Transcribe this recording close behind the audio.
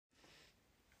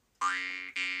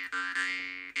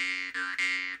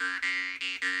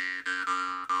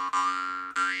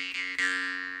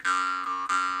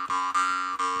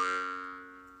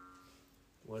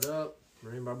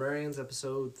Shenanigans,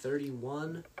 episode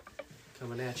 31.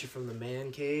 Coming at you from the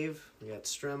man cave. We got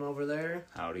Strem over there.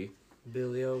 Howdy.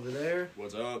 Billy over there.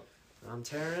 What's up? I'm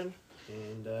Taryn.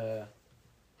 And,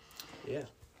 yeah.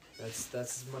 That's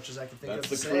as much as I can think of to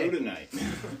That's the say. crew tonight.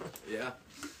 Yeah.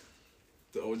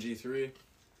 The OG3.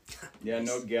 Yeah,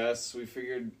 no guests. We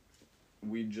figured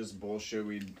we'd just bullshit.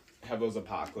 We'd have those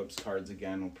apocalypse cards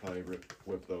again. We'll probably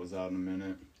whip those out in a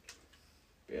minute.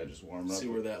 But yeah, just warm up. See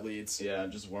where that leads. Yeah,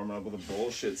 just warming up with a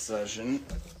bullshit session.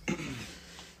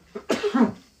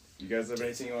 You guys have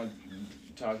anything you want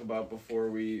to talk about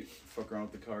before we fuck around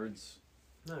with the cards?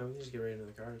 No, we can just get right into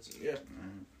the cards. Yeah.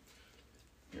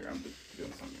 Here, I'm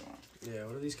doing something you want. Yeah,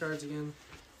 what are these cards again?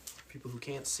 People who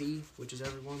can't see, which is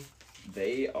everyone.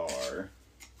 They are...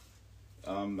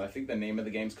 I think the name of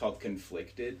the game's called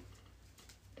Conflicted.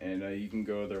 And you can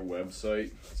go to their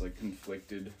website. It's like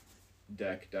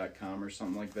conflicteddeck.com or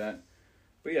something like that.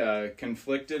 But yeah,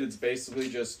 Conflicted, it's basically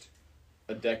just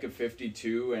a deck of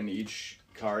 52, and each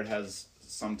card has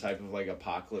some type of like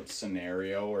apocalypse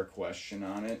scenario or question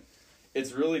on it.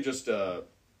 It's really just a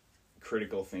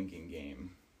critical thinking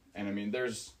game. And I mean,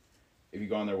 if you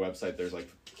go on their website, there's like,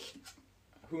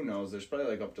 who knows, there's probably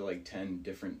like up to like 10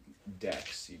 different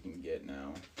decks you can get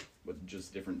now with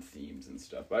just different themes and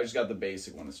stuff. But I just got the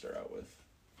basic one to start out with.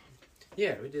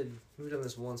 Yeah, we've done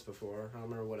this once before. I don't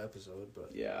remember what episode,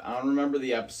 but... Yeah, I don't remember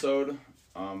the episode,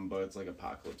 but it's like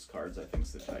Apocalypse Cards, I think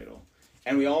is the title.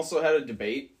 And we also had a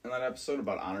debate in that episode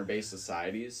about honor-based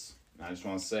societies. And I just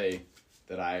want to say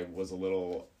that I was a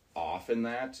little off in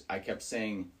that. I kept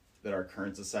saying that our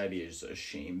current society is a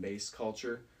shame-based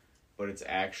culture, but it's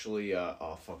actually,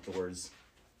 fuck the words,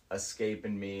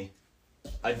 escaping me.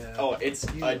 It's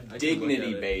a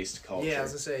dignity-based culture. Yeah, I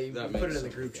was going to say, you put it in the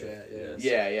group chat.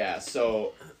 Yeah.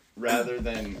 So rather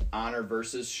than honor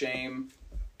versus shame,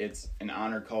 it's an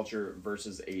honor culture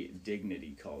versus a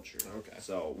dignity culture. Okay.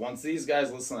 So once these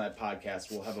guys listen to that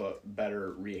podcast, we'll have a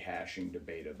better rehashing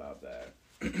debate about that.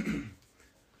 All right.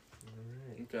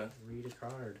 Okay. Read a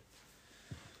card.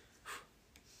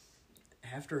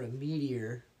 After a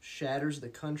meteor shatters the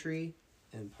country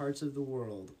and parts of the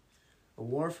world, a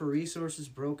war for resources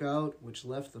broke out, which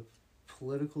left the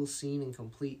political scene in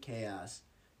complete chaos.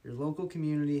 Your local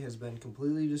community has been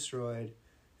completely destroyed,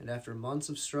 and after months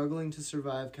of struggling to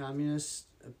survive, communists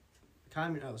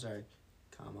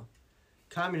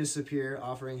appear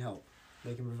offering help.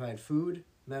 They can provide food,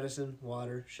 medicine,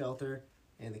 water, shelter,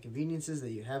 and the conveniences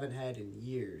that you haven't had in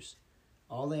years.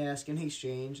 All they ask in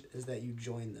exchange is that you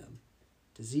join them.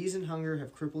 Disease and hunger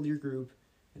have crippled your group,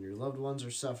 and your loved ones are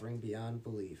suffering beyond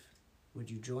belief. Would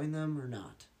you join them or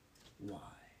not? Why?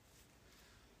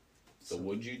 So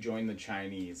would you join the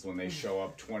Chinese when they show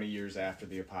up 20 years after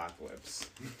the apocalypse?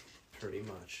 Pretty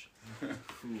much.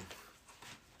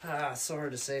 It's so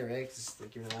hard to say, right? 'Cause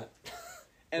like you're not...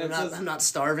 And I'm not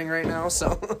starving right now,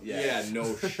 so... Yeah,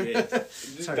 no shit.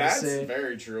 That's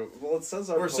very true. Well, it says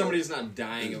Or somebody's not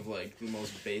dying of, like, the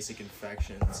most basic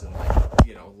infections and, like,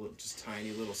 you know, just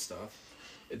tiny little stuff.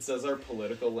 It says our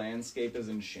political landscape is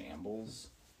in shambles.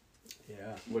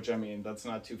 Yeah. Which, I mean, that's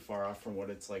not too far off from what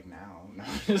it's like now.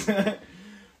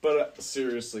 But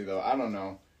seriously, though, I don't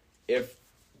know. If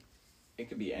it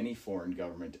could be any foreign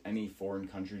government, any foreign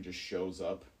country just shows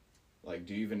up, like,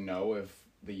 do you even know if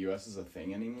the U.S. is a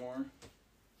thing anymore?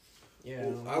 Yeah.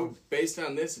 Well, based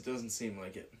on this, it doesn't seem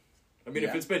like it. I mean,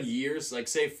 if it's been years, like,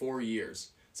 say 4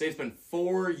 years. Say it's been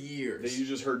 4 years. That you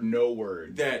just heard no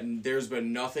word. That there's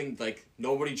been nothing, like,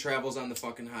 nobody travels on the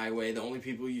fucking highway. The only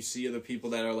people you see are the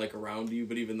people that are, like, around you,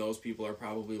 but even those people are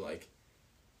probably, like,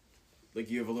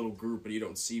 you have a little group, but you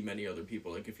don't see many other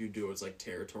people. Like, if you do, it's, like,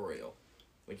 territorial.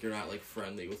 Like, you're not, like,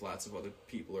 friendly with lots of other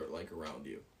people or, like, around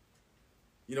you.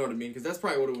 You know what I mean? Because that's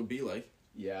probably what it would be like.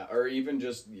 Yeah, or even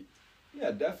just...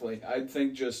 Yeah, definitely. I'd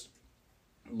think just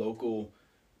local...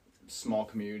 small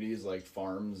communities like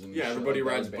farms and everybody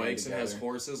like rides bikes and has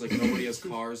horses. Like nobody has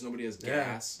cars, nobody has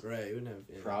gas. Right, you wouldn't have.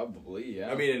 Yeah. Probably, yeah.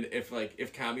 I mean, if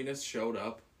communists showed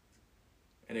up,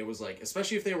 and it was like,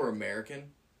 especially if they were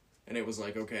American, and it was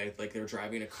like, okay, like they're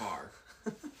driving a car,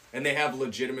 and they have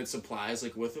legitimate supplies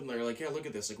like with them. They're like, yeah, look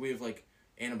at this. Like we have like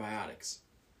antibiotics.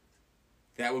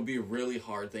 That would be a really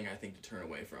hard thing, I think, to turn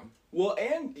away from. Well,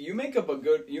 and you make a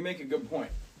good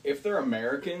point. If they're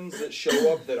Americans that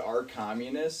show up that are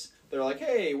communists, they're like,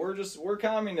 hey, we're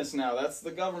communists now. That's the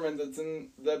government that's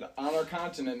on our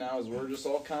continent now is we're just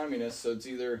all communists. So it's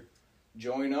either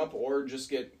join up or just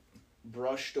get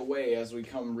brushed away as we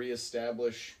come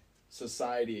reestablish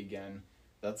society again.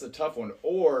 That's a tough one.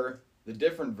 Or the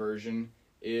different version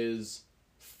is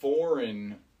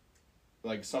foreign,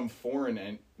 like some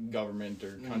foreign government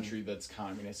or country that's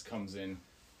communist comes in.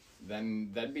 then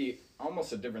that'd be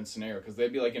almost a different scenario, because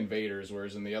they'd be like invaders,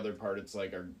 whereas in the other part it's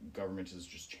like our government has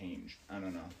just changed. I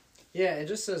don't know. Yeah, it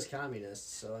just says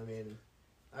communists, so I mean,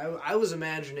 I was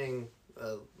imagining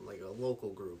like a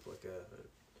local group, like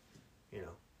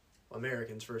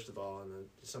Americans first of all, and then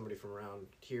somebody from around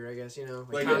here, I guess,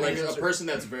 like a person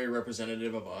that's very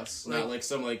representative of us, not like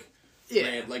some like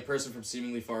person from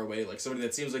seemingly far away, like somebody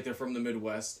that seems like they're from the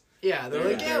Midwest. Yeah,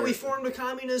 they're like, we formed a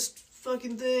communist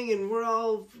fucking thing, and we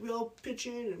all pitch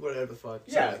in and whatever the fuck.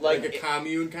 Yeah, so like a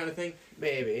commune kind of thing.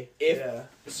 Maybe.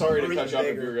 Sorry to cut you off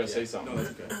if you were gonna say something. No,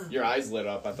 that's okay. Your eyes lit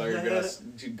up. I thought you were gonna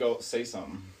go say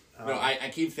something. No, I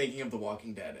keep thinking of The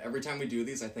Walking Dead. Every time we do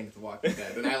these, I think of The Walking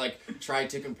Dead, and I try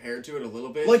to compare to it a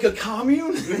little bit. Like a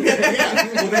commune?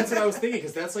 Yeah, well, that's what I was thinking,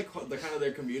 because that's like the kind of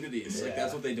their communities. Yeah. Like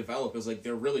that's what they develop, is like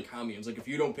they're really communes. Like if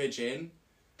you don't pitch in,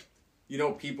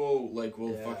 people like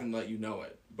will fucking let you know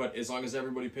it. But as long as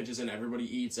everybody pitches in, everybody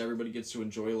eats, everybody gets to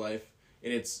enjoy life,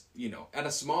 and it's at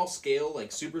a small scale,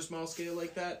 like super small scale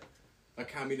like that, a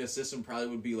communist system probably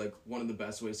would be like one of the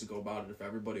best ways to go about it if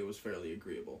everybody was fairly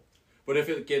agreeable. But if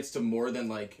it gets to more than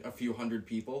like a few hundred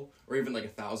people, or even like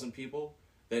 1,000 people,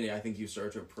 then I think you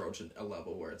start to approach a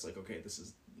level where it's like, okay, this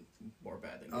is more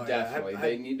bad than good. Definitely.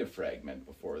 They need to fragment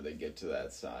before they get to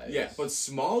that size. Yeah, but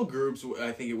small groups,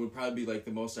 I think it would probably be like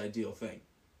the most ideal thing.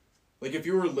 Like if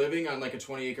you were living on like a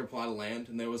 20-acre plot of land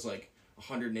and there was like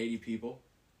 180 people,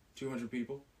 200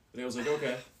 people, and it was like,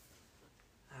 okay.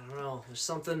 I don't know. There's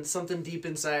something deep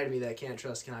inside me that can't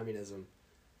trust communism.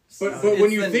 But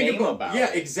when you think about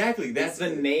yeah, exactly. That's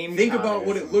the name. Think about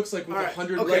what it looks like with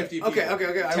 150 people. Okay. I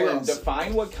will.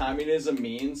 Define what communism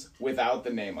means without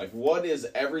the name. Like, what is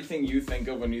everything you think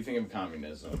of when you think of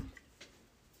communism?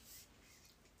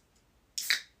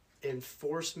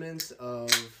 Enforcement of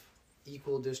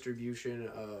equal distribution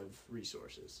of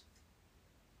resources.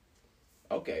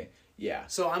 Okay. Yeah.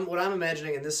 So what I'm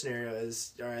imagining in this scenario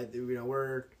is, all right,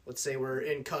 let's say we're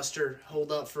in Custer,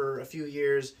 holed up for a few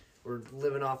years. We're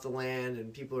living off the land,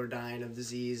 and people are dying of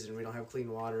disease, and we don't have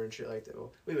clean water and shit like that.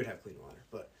 Well, we would have clean water,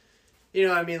 but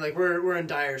I mean, like we're in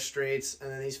dire straits, and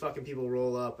then these fucking people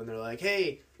roll up, and they're like,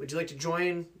 "Hey, would you like to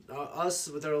join us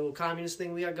with our little communist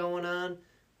thing we got going on?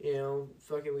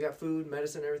 Fucking, we got food,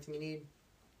 medicine, everything you need."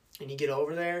 And you get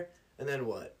over there, and then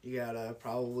what? You gotta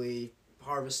probably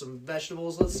harvest some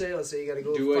vegetables, let's say you gotta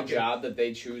go do a job that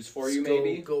they choose for you,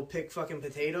 maybe go pick fucking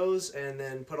potatoes, and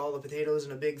then put all the potatoes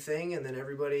in a big thing, and then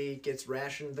everybody gets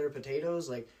rationed their potatoes,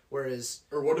 like, whereas...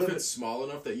 Or what if it's small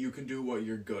enough that you can do what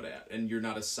you're good at, and you're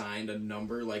not assigned a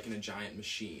number like in a giant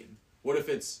machine? What if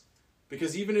it's...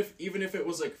 Because even if it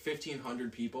was like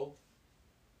 1,500 people,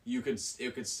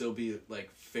 it could still be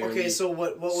like fairly... Okay, so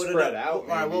what would spread out,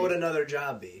 alright, what would another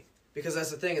job be? Because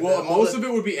that's the thing. Well, most of it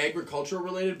would be agricultural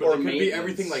related, but or it could maintenance. be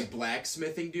everything like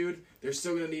blacksmithing, dude. They're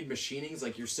still gonna need machinings.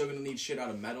 Like you're still gonna need shit out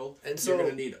of metal, and so you're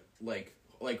gonna need like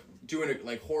doing it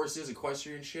like horses,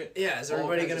 equestrian shit. Yeah, is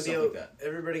everybody gonna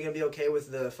be okay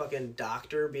with the fucking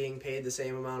doctor being paid the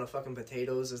same amount of fucking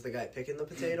potatoes as the guy picking the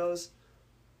potatoes?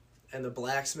 And the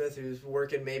blacksmith who's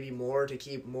working maybe more to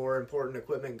keep more important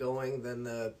equipment going than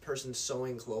the person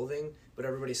sewing clothing, but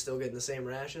everybody's still getting the same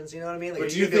rations. You know what I mean? Like, but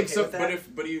do you think so?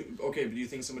 But do you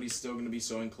think somebody's still going to be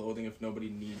sewing clothing if nobody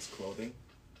needs clothing?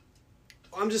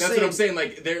 That's what I'm saying.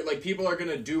 Like they're like people are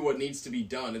going to do what needs to be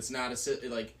done. It's not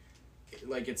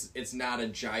it's not a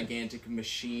gigantic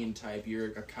machine type. You're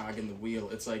a cog in the wheel.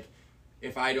 It's like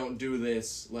if I don't do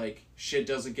this, like shit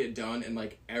doesn't get done, and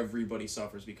like everybody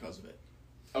suffers because of it.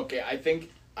 Okay,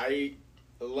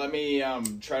 let me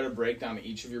try to break down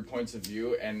each of your points of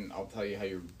view, and I'll tell you how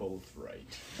you're both right.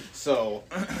 So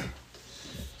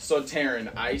Taryn,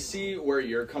 I see where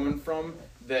you're coming from,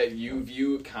 that you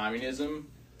view communism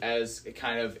as a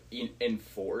kind of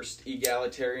enforced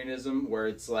egalitarianism, where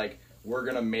it's like, we're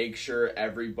going to make sure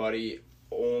everybody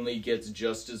only gets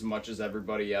just as much as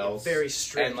everybody else. Very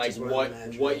strict. And like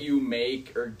what you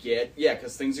make or get,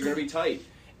 because things are going to be tight.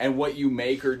 And what you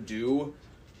make or do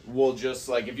will just,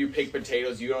 like, if you pick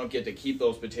potatoes, you don't get to keep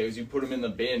those potatoes. You put them in the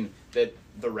bin that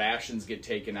the rations get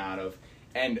taken out of.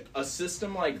 And a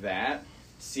system like that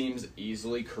seems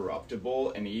easily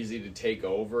corruptible and easy to take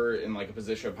over in, like, a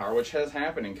position of power, which has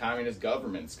happened in communist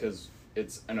governments because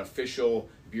it's an official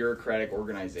bureaucratic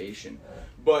organization.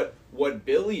 But what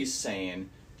Billy's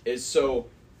saying is, so...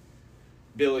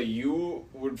 Billy, you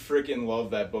would freaking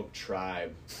love that book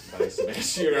Tribe by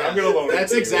Sebastian. Yeah, I'm gonna loan it.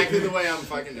 That's exactly the way I'm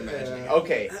fucking imagining.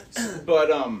 Okay, but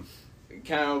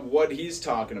kind of what he's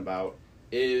talking about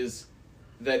is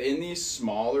that in these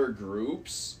smaller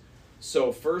groups.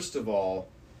 So first of all,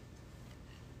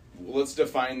 let's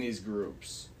define these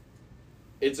groups.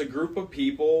 It's a group of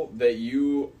people that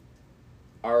you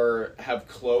have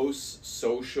close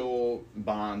social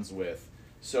bonds with.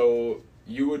 So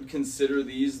you would consider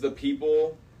these the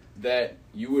people that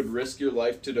you would risk your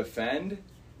life to defend,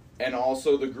 and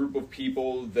also the group of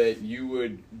people that you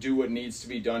would do what needs to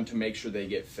be done to make sure they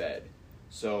get fed.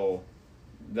 So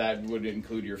that would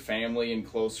include your family and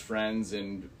close friends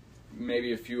and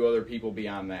maybe a few other people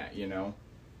beyond that, you know?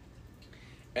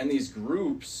 And these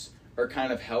groups are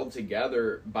kind of held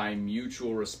together by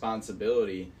mutual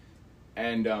responsibility.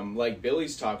 And like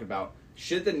Billy's talking about,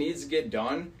 shit that needs to get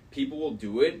done, people will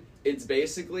do it. It's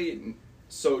basically,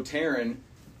 so Taryn,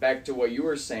 back to what you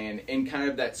were saying, in kind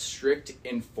of that strict,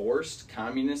 enforced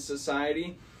communist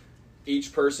society,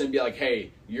 each person would be like,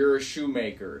 hey, you're a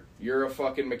shoemaker, you're a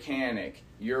fucking mechanic,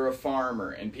 you're a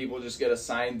farmer, and people just get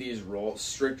assigned these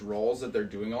strict roles that they're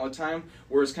doing all the time.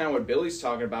 Whereas kind of what Billy's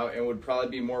talking about, and would probably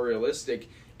be more realistic,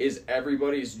 is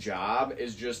everybody's job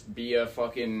is just be a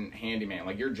fucking handyman.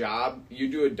 Like your job, you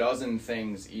do a dozen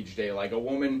things each day. Like a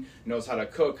woman knows how to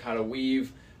cook, how to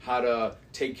weave, how to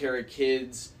take care of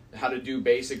kids, how to do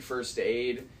basic first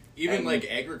aid. Even like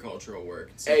agricultural work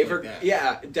and stuff like that.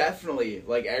 Yeah, definitely.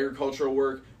 Like agricultural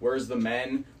work, whereas the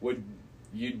men would,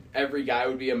 every guy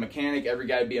would be a mechanic, every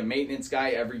guy would be a maintenance guy,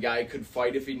 every guy could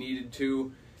fight if he needed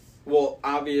to. Well,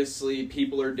 obviously,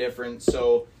 people are different,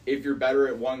 so if you're better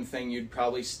at one thing, you'd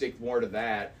probably stick more to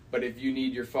that. But if you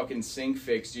need your fucking sink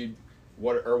fixed,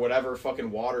 or whatever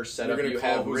fucking water setup you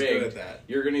have rigged,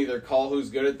 you're going to either call who's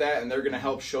good at that, and they're going to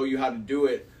help show you how to do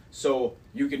it so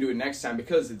you can do it next time.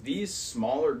 Because these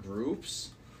smaller groups,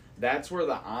 that's where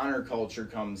the honor culture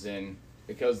comes in.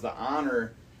 Because the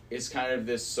honor is kind of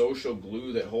this social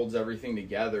glue that holds everything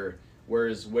together.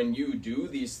 Whereas when you do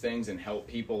these things and help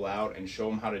people out and show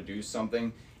them how to do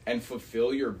something and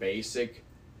fulfill your basic,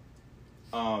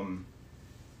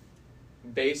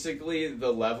 basically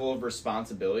the level of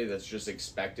responsibility that's just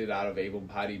expected out of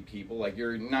able-bodied people. Like,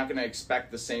 you're not going to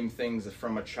expect the same things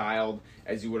from a child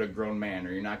as you would a grown man,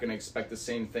 or you're not going to expect the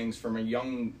same things from a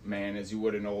young man as you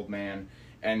would an old man.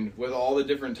 And with all the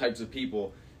different types of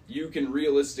people, you can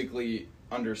realistically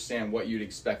understand what you'd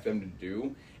expect them to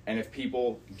do. And if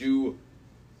people do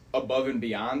above and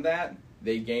beyond that,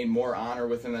 they gain more honor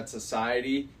within that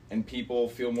society, and people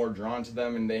feel more drawn to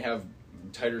them, and they have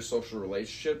tighter social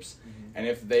relationships. Mm-hmm.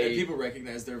 And people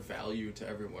recognize their value to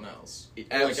everyone else.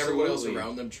 Absolutely. Like everyone else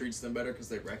around them treats them better because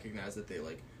they recognize that they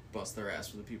like bust their ass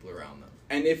for the people around them.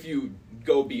 And if you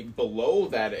go below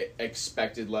that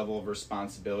expected level of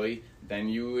responsibility, then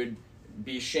you would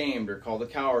be shamed or called a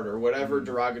coward or whatever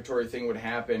derogatory thing would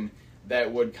happen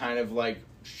that would kind of like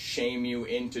shame you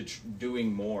into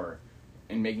doing more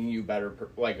and making you better.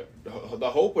 Like the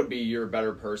hope would be you're a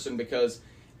better person, because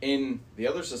in the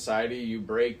other society you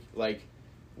break, like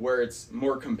where it's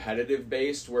more competitive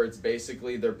based, where it's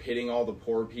basically they're pitting all the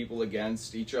poor people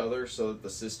against each other so that the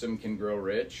system can grow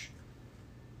rich.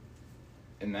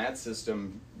 In that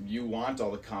system, you want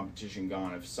all the competition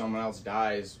gone. If someone else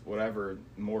dies, whatever,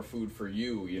 more food for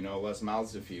you, less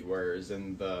mouths to feed. Whereas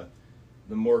in the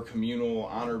more communal,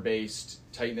 honor-based,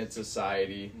 tight-knit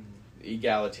society,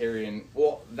 egalitarian,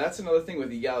 well, that's another thing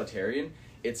with egalitarian.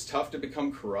 It's tough to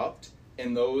become corrupt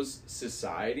in those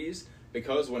societies,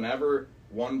 because whenever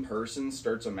one person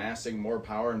starts amassing more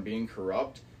power and being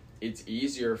corrupt, it's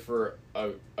easier for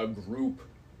a group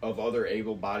of other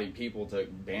able-bodied people to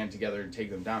band together and take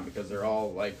them down, because they're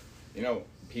all like,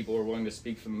 people are willing to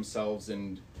speak for themselves,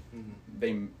 and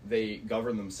they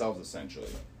govern themselves essentially.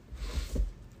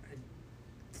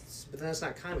 But then that's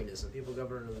not communism. People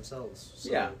govern themselves.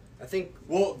 So yeah, I think.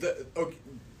 Well,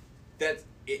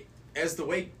 as the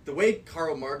way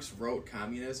Karl Marx wrote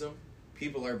communism,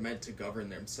 people are meant to govern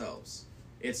themselves.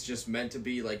 It's just meant to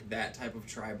be like that type of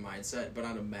tribe mindset, but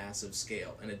on a massive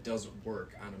scale, and it doesn't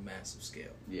work on a massive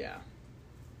scale. Yeah.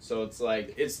 So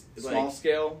it's small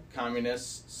scale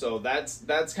communists. So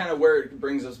that's kind of where it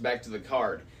brings us back to the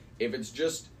card. If it's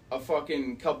just a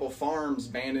fucking couple farms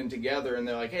banding together and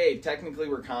they're like, hey, technically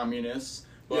we're communists,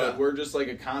 but we're just like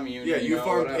a commune. Yeah, you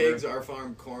farm pigs, I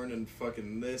farm corn and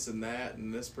fucking this and that,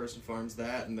 and this person farms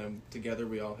that, and then together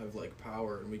we all have like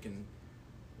power, and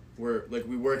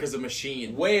we work as a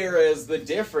machine. Whereas the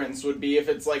difference would be if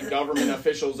it's like government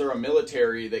officials or a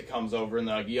military that comes over and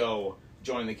they're like, yo,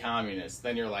 join the communists.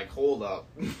 Then you're like, hold up.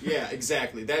 Yeah,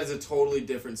 exactly. That is a totally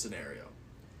different scenario.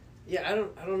 Yeah, I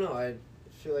don't know. I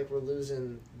feel like we're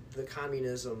losing the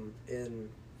communism in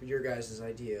your guys'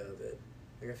 idea of it.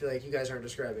 Like, I feel like you guys aren't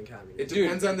describing communism. It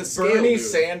depends on the scale, Bernie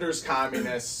Sanders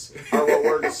communists are what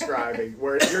we're describing,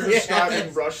 where you're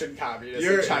describing Russian communists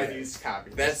and Chinese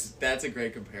communists. That's a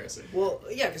great comparison. Well,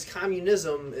 yeah, because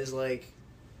communism is like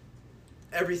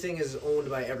everything is owned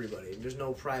by everybody. There's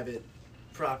no private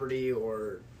property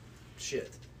or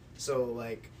shit. So,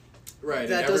 like... Right,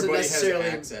 that and doesn't everybody necessarily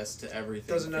has access to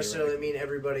everything. Doesn't necessarily mean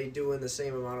everybody doing the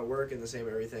same amount of work and the same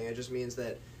everything. It just means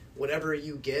that whatever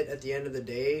you get at the end of the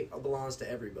day belongs to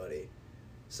everybody.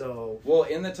 So well,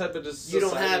 in the type of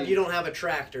society, you don't have a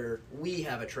tractor. We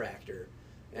have a tractor,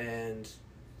 and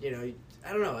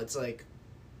I don't know. It's like.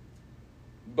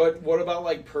 But what about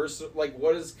like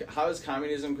how is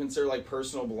communism considered like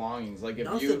personal belongings? Like if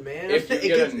nothing, man. if you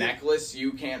get a necklace,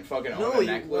 you can't fucking own a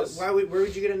necklace. Where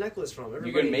would you get a necklace from?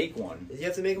 You can make one. You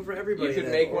have to make them for everybody. You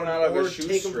can make one out of a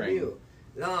shoestring.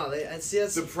 No, that's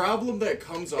the problem that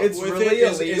comes up. It's with really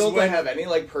it illegal to have any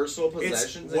like personal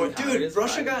possessions. Dude,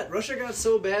 Russia got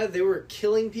so bad they were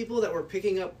killing people that were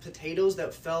picking up potatoes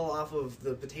that fell off of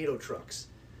the potato trucks.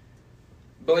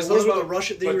 But like, those were the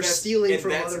Russian. They were stealing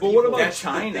from other people. But what about that's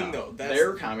China? The thing, though.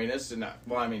 They're communist, and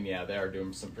well, I mean, yeah, they are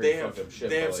doing some pretty fucked up shit.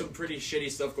 They have some pretty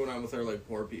shitty stuff going on with their like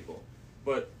poor people,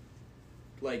 but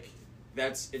like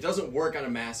it doesn't work on a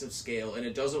massive scale, and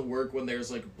it doesn't work when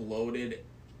there's like bloated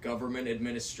government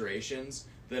administrations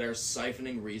that are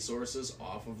siphoning resources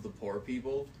off of the poor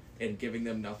people and giving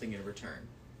them nothing in return.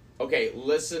 Okay,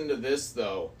 listen to this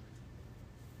though.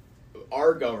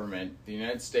 Our government, the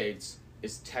United States,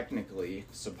 is technically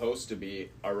supposed to be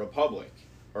a republic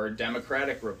or a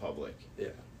democratic republic. Yeah.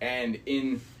 And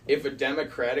if a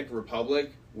democratic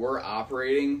republic were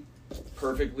operating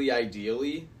perfectly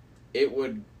ideally, it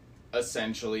would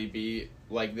essentially be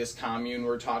like this commune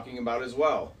we're talking about as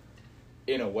well,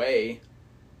 in a way.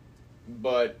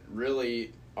 But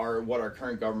really, what our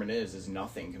current government is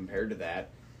nothing compared to that.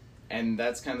 And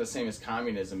that's kind of the same as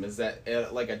communism, is that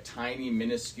at like a tiny,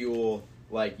 minuscule,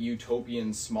 like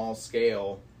utopian small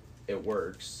scale, it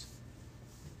works.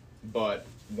 But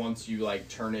once you like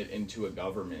turn it into a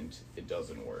government, it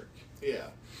doesn't work. Yeah.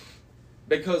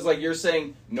 Because like you're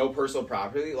saying no personal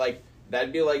property, like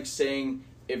that'd be like saying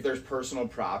if there's personal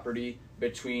property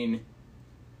between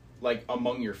like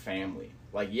among your family.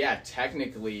 Like yeah,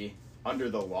 technically under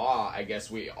the law, I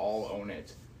guess we all own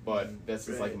it. But this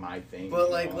is like my thing. But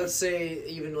like let's say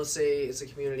it's a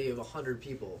community of 100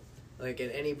 people. Like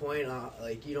at any point,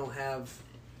 like you don't have,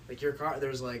 like your car.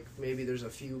 There's like maybe there's a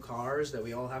few cars that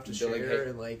we all have to share, like, hey,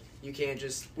 and like you can't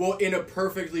just. Well, in a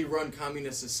perfectly run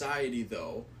communist society,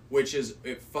 though,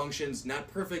 it functions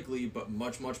not perfectly, but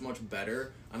much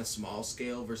better on a small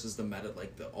scale versus the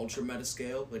ultra meta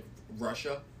scale, like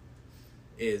Russia,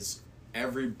 is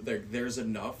there's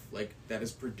enough like that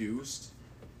is produced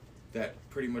that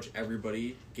pretty much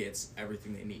everybody gets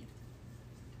everything they need.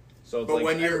 So but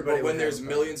like when there's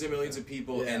millions and millions of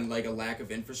people and like a lack of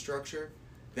infrastructure,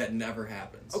 that never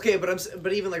happens. Okay,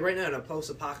 but even like right now in a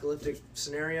post-apocalyptic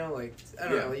scenario, like I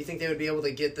don't know, you think they would be able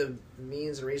to get the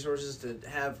means and resources to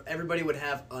have everybody would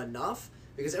have enough?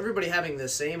 Because everybody having the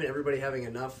same and everybody having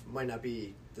enough might not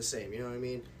be the same. You know what I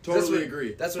mean? Totally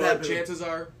agree. That's what happens. Chances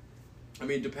are, I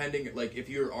mean, depending, like if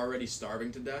you're already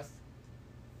starving to death.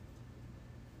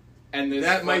 And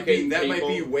that might be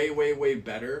way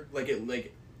better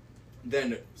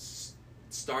than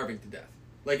starving to death.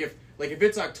 Like if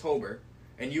it's October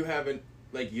and you haven't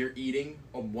you're eating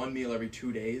one meal every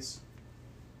 2 days,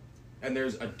 and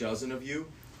there's a dozen of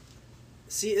you.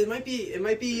 See, it might be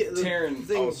the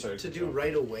thing to do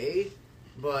right away,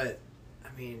 but I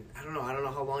mean I don't know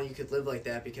how long you could live like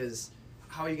that, because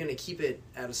how are you going to keep it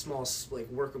at a small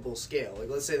workable scale? Like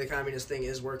let's say the communist thing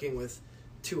is working with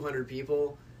 200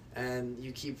 people. And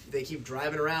they keep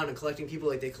driving around and collecting people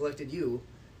like they collected you,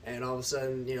 and all of a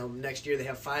sudden, next year they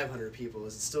have 500 people.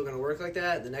 Is it still going to work like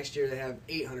that? The next year they have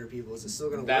 800 people. Is it still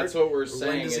going to work? That's what we're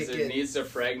saying. It needs to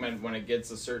fragment when it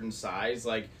gets a certain size.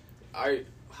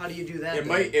 How do you do that?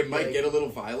 It might get a little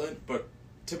violent, but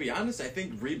to be honest, I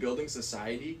think rebuilding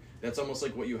society, that's almost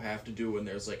like what you have to do when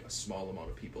there's like a small amount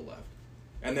of people left.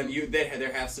 And then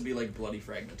there has to be like bloody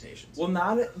fragmentations.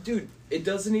 Well, dude, it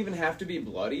doesn't even have to be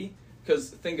bloody.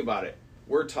 Because think about it,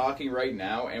 we're talking right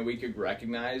now, and we could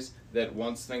recognize that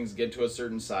once things get to a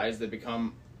certain size, they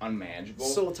become unmanageable.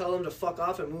 So tell them to fuck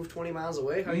off and move 20 miles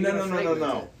away? How are you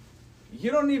No. You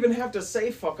don't even have to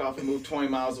say fuck off and move 20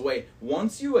 miles away.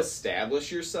 Once you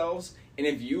establish yourselves, and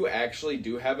if you actually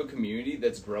do have a community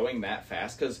that's growing that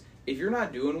fast, because if you're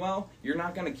not doing well, you're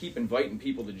not going to keep inviting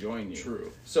people to join you.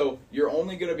 True. So you're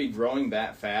only going to be growing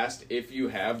that fast if you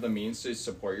have the means to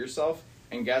support yourself.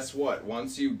 And guess what?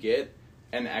 Once you get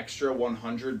an extra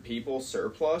 100 people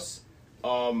surplus,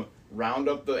 round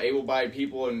up the able-bodied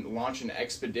people and launch an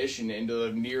expedition into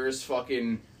the nearest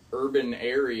fucking urban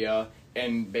area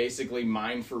and basically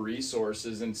mine for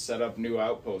resources and set up new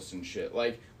outposts and shit.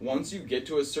 Like, once you get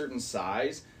to a certain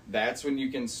size, that's when you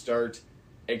can start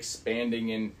expanding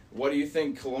in what do you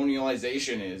think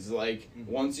colonialization is? Like,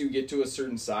 once you get to a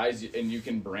certain size and you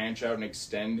can branch out and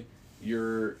extend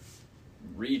your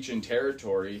reach and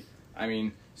territory, I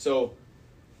mean, so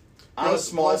on a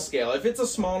small scale, if it's a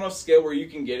small enough scale where you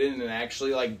can get in and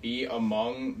actually, like, be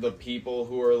among the people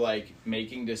who are, like,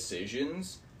 making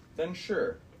decisions, then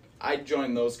sure, I'd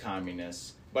join those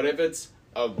communists. But if it's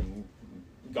a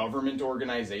government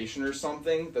organization or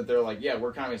something that they're like, yeah,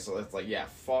 we're communists, so it's like, yeah,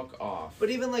 fuck off. But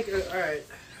even, like, alright,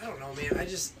 I don't know, man,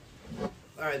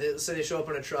 alright, let's say they show up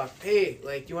in a truck. Hey,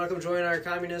 like, you want to come join our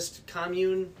communist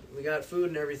commune? We got food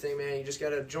and everything, man, you just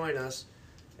gotta join us.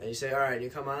 And you say, alright, you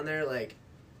come on there, like,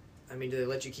 I mean, do they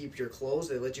let you keep your clothes?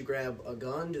 Do they let you grab a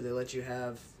gun? Do they let you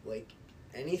have, like,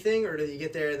 anything? Or do you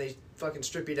get there and they fucking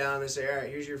strip you down and they say, all right,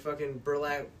 here's your fucking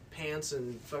burlap pants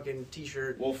and fucking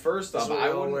t-shirt. Well, first off,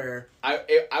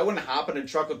 I wouldn't hop in a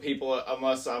truck with people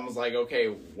unless I was like, okay,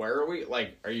 where are we?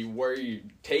 Like, where are you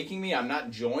taking me? I'm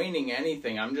not joining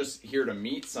anything. I'm just here to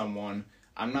meet someone.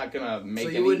 I'm not going to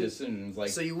make any decisions. Like,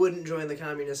 so you wouldn't join the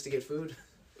communists to get food?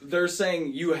 They're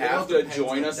saying you have to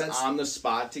join us on the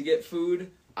spot to get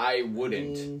food. I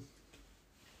wouldn't.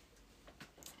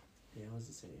 Yeah, what does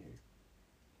it say here?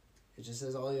 It just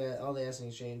says all the asking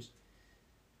exchange.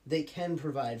 They can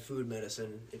provide food,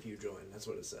 medicine if you join. That's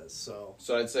what it says. So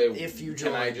I'd say, if you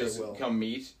join, can I just come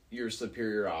meet your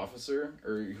superior officer,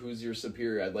 or who's your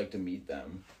superior? I'd like to meet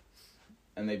them.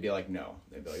 And they'd be like, no.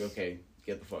 They'd be like, okay,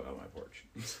 get the fuck out of my porch.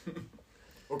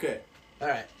 Okay. All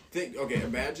right.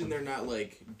 Imagine they're not,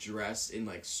 like, dressed in,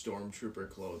 like, stormtrooper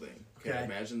clothing. Okay.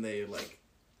 Imagine they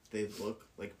look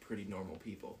like pretty normal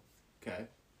people. Okay.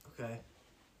 Okay.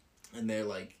 And they're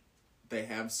like, they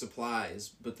have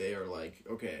supplies, but they are like,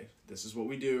 okay, this is what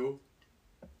we do.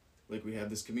 Like, we have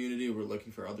this community, we're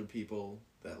looking for other people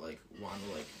that, like, want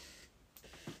to, like,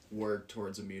 work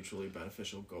towards a mutually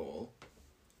beneficial goal.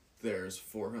 There's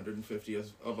 450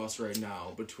 of us right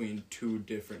now between 2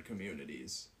 different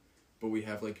communities. But we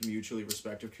have, like, mutually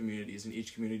respective communities, and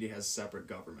each community has separate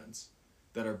governments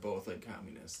that are both, like,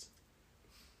 communist,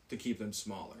 to keep them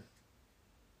smaller.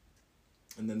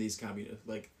 And then these communists,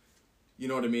 like, you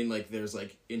know what I mean? Like, there's,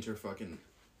 like, communication.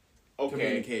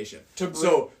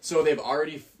 So they've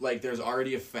already, like, there's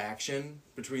already a faction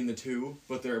between the two,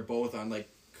 but they're both on, like,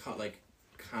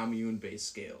 commune-based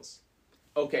scales.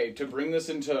 Okay, to bring this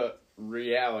into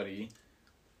reality,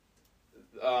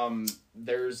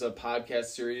 there's a podcast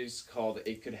series called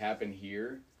It Could Happen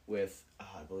Here with,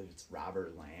 I believe it's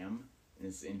Robert Lamb and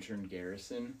his intern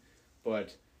Garrison,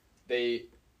 but the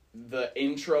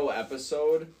intro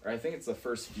episode, or I think it's the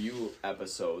first few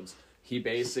episodes, he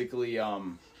basically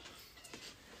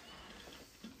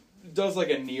does like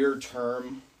a near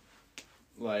term,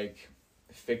 like,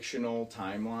 fictional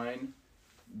timeline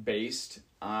based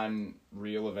on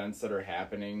real events that are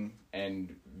happening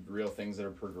and real things that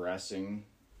are progressing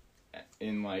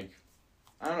in, like,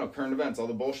 I don't know, current events, all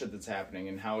the bullshit that's happening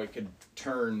and how it could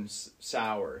turn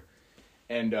sour.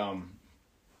 And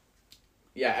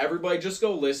yeah, everybody just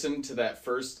go listen to that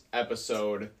first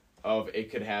episode of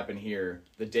It Could Happen Here,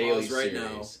 the daily series.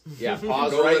 Now. Yeah,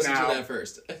 pause go right listen now. To that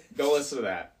first. Go listen to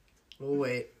that. We'll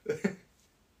wait.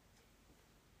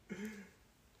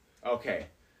 Okay.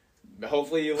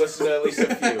 Hopefully you listen to at least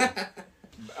a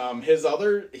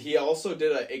few. He also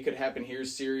did a It Could Happen Here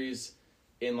series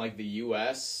in, like, the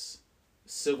U.S.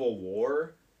 Civil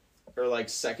War, or, like,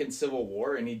 Second Civil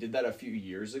War, and he did that a few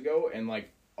years ago, and, like,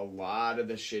 a lot of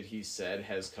the shit he said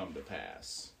has come to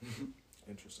pass.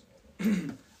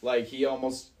 Interesting. Like, he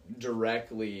almost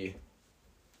directly,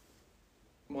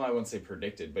 well, I wouldn't say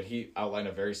predicted, but he outlined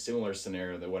a very similar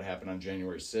scenario to what happened on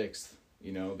January 6th.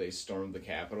 You know, they stormed the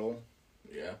Capitol.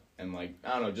 Yeah. And, like,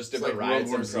 I don't know, just different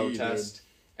riots and protests.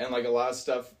 And, like, a lot of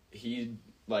stuff he,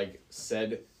 like,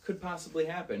 said could possibly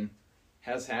happen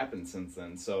has happened since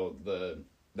then. So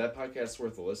that podcast's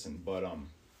worth a listen. But,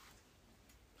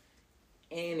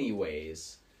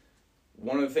 anyways,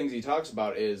 one of the things he talks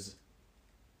about is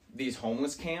these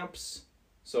homeless camps.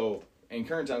 So in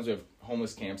current times, we have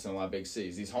homeless camps in a lot of big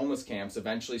cities. These homeless camps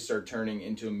eventually start turning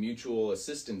into mutual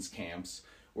assistance camps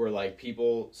where, like,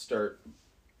 people start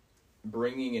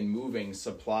bringing and moving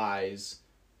supplies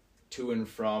to and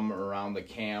from around the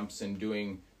camps and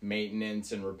doing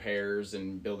maintenance and repairs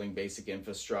and building basic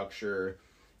infrastructure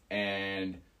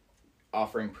and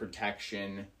offering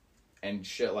protection and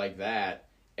shit like that,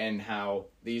 and how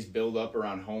these build up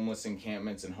around homeless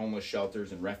encampments and homeless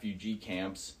shelters and refugee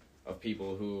camps of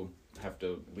people who have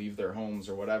to leave their homes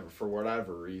or whatever for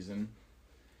whatever reason.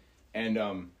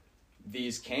 And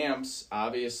these camps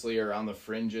obviously are on the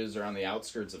fringes or on the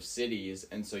outskirts of cities,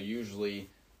 and so usually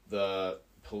the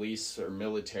police or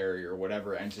military or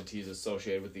whatever entities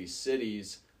associated with these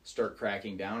cities start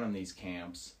cracking down on these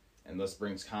camps, and this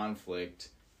brings conflict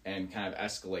and kind of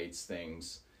escalates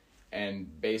things,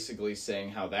 and basically saying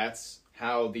how that's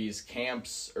how these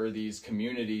camps or these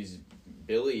communities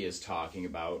Billy is talking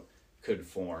about could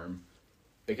form,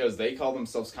 because they call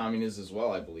themselves communists as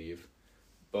well, I believe.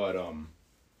 But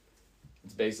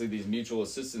it's basically these mutual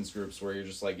assistance groups where you're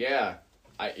just like, yeah,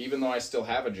 even though I still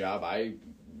have a job, I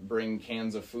bring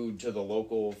cans of food to the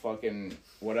local fucking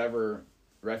whatever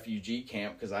refugee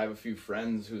camp because I have a few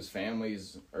friends whose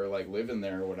families are like living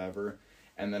there or whatever.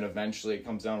 And then eventually it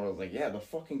comes down where it's like, yeah, the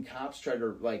fucking cops tried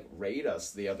to like raid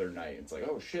us the other night. It's like,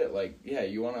 oh shit, like, yeah,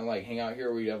 you want to like hang out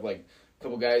here? We have like a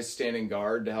couple guys standing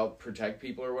guard to help protect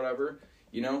people or whatever,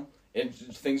 you know? And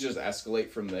things just escalate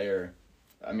from there.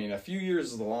 I mean, a few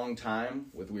years is a long time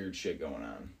with weird shit going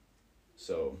on.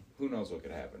 So who knows what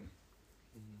could happen.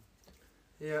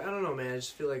 Yeah, I don't know, man. I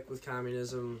just feel like with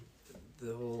communism,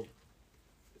 the whole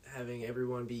having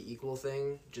everyone be equal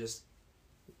thing, just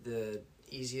the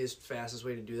easiest, fastest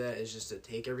way to do that is just to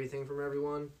take everything from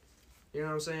everyone. You know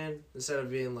what I'm saying? Instead of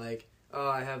being like, oh,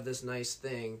 I have this nice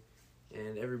thing,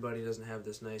 and everybody doesn't have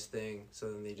this nice thing,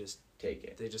 so then they just take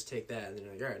it. They just take that, and then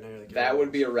you're like, all right, now you're like... That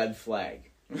would be a red flag.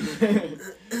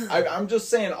 I'm just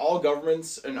saying all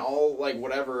governments and all, like,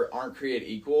 whatever aren't created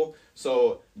equal.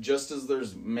 So just as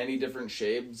there's many different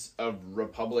shades of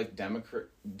republic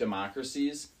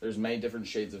democracies, there's many different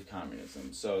shades of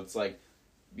communism. So it's like,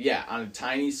 yeah, on a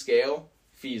tiny scale,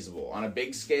 feasible. On a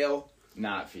big scale,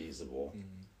 not feasible. Mm-hmm.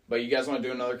 But you guys want to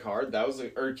do another card? That was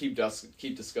or keep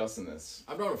discussing this.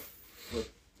 I'm not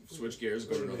switch gears,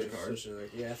 go to another card.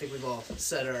 Yeah, I think we've all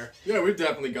said our... Yeah, we've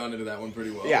definitely gone into that one pretty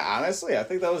well. Yeah, honestly, I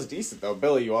think that was decent, though.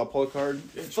 Billy, you want to pull a card?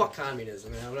 Yeah, fuck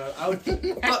communism, man. I would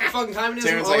fucking communism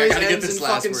Terrence, always like, ends in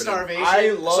fucking starvation.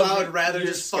 I love so I would rather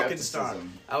just fucking skepticism. starve.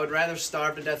 I would rather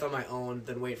starve to death on my own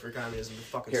than wait for communism to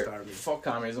fucking starve me. Fuck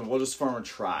communism. We'll just form a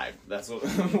tribe. That's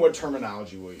what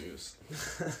terminology we'll use.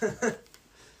 You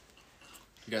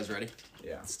guys ready?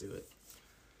 Yeah. Let's do it.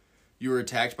 You were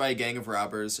attacked by a gang of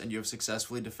robbers, and you have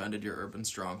successfully defended your urban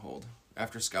stronghold.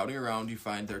 After scouting around, you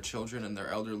find their children and their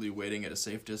elderly waiting at a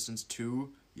safe distance,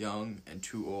 too young and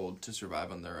too old to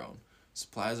survive on their own.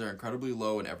 Supplies are incredibly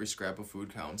low and every scrap of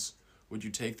food counts. Would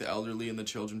you take the elderly and the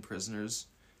children prisoners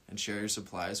and share your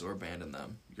supplies or abandon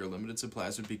them? Your limited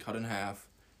supplies would be cut in half,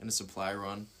 and a supply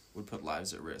run would put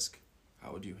lives at risk.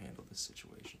 How would you handle this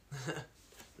situation?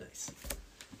 Nice.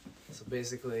 So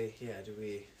basically, yeah, do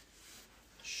we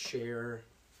share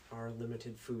our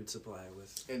limited food supply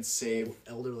with and save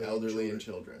elderly and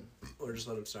children, or just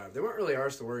let them starve? They weren't really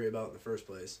ours to worry about in the first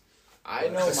place. I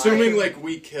know. Assuming like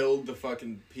we killed the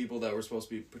fucking people that were supposed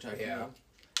to be protecting them.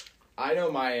 I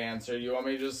know my answer. You want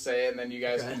me to just say it and then you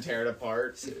guys can tear it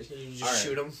apart? So you just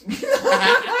shoot them?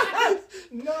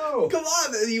 No. Come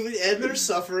on, and they're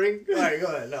suffering. All right, go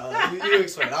ahead. No, you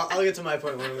explain. I'll get to my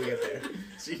point when we get there.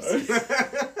 Jesus.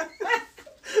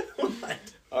 What?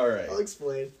 All right. I'll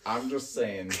explain. I'm just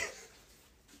saying,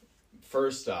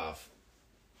 first off,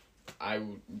 I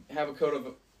would have a code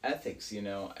of ethics, you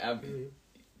know.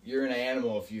 You're an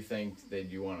animal if you think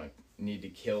that you need to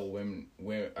kill women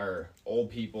or old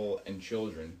people and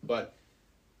children. But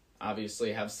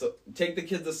obviously take the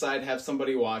kids aside, have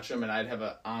somebody watch them, and I'd have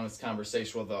an honest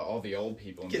conversation with all the old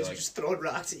people. And kids be like, are just throwing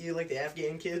rocks at you like the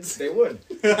Afghan kids? They would.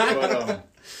 But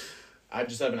I'd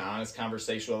just have an honest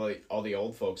conversation with all the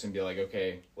old folks and be like,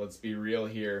 okay, let's be real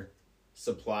here.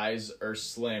 Supplies are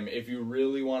slim. If you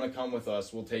really want to come with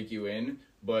us, we'll take you in,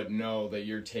 but know that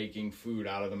you're taking food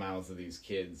out of the mouths of these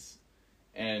kids.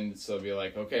 And so be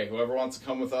like, okay, whoever wants to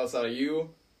come with us out of you,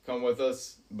 come with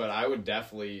us. But I would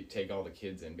definitely take all the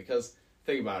kids in, because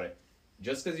think about it.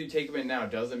 Just because you take them in now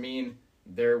doesn't mean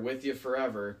they're with you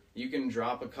forever. You can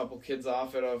drop a couple kids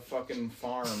off at a fucking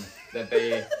farm that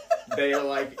they are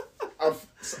like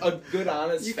a good,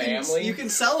 honest family. You can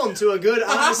sell them to a good,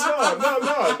 honest...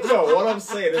 No. What I'm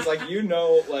saying is, like, you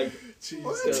know, like...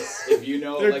 Jesus. If you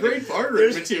know... They're like, great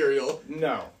bartering material.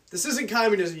 No. This isn't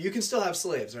communism. You can still have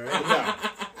slaves, all right?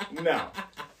 No.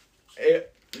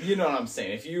 You know what I'm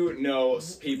saying. If you know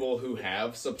people who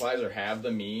have supplies or have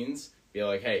the means, be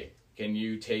like, hey, can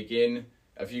you take in...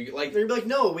 If you like, they're like,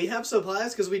 no, we have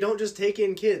supplies because we don't just take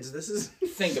in kids. This is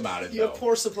think about it. You have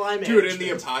poor supply management. Dude, in the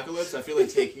apocalypse, I feel like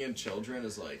taking in children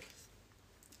is like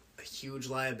a huge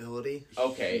liability.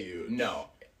 Okay, huge. No,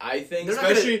 I think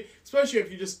especially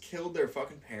if you just killed their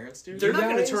fucking parents, dude. They're not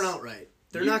going to turn out right.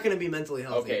 They're not going to be mentally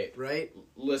healthy, right?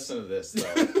 Listen to this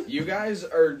though. You guys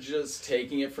are just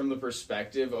taking it from the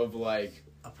perspective of like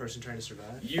A person trying to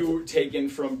survive? You taken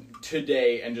from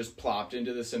today and just plopped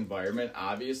into this environment,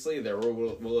 obviously there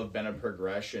will have been a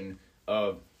progression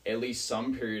of at least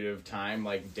some period of time,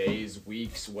 like days,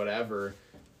 weeks, whatever,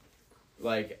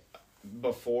 like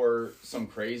before some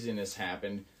craziness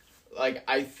happened. Like,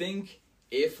 I think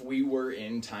if we were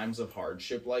in times of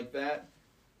hardship like that,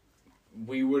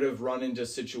 we would have run into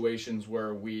situations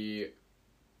where we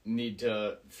need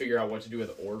to figure out what to do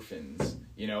with orphans,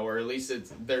 you know, or at least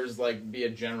there's like be a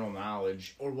general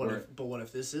knowledge. Or what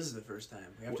if this is the first time?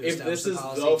 We have to if establish this is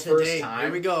policy the today. first time,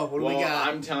 Here we go. What do we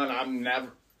got? I'm never.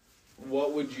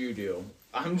 What would you do?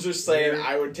 I'm just saying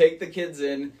I would take the kids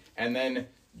in and then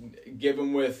give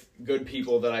them with good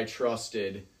people that I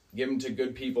trusted. Give them to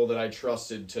good people that I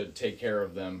trusted to take care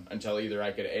of them until either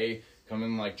I could come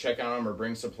and like check on them or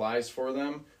bring supplies for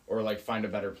them, or like find a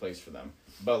better place for them.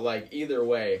 But like either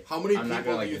way, how many I'm people not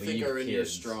gonna, like, do you think are in your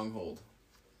stronghold?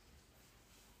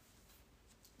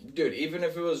 Dude, even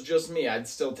if it was just me, I'd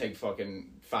still take fucking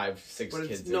 5-6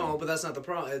 kids. No, but that's not the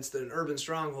problem. It's an urban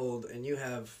stronghold, and you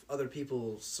have other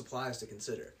people's supplies to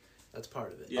consider. That's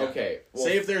part of it. Yeah. Okay. Well,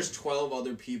 say if there's 12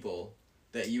 other people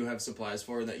that you have supplies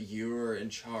for, that you're in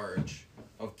charge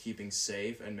of keeping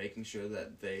safe and making sure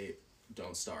that they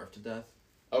don't starve to death.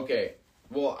 Okay.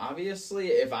 Well, obviously,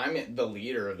 if I'm the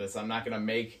leader of this, I'm not going to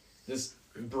make this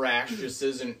brash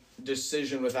decision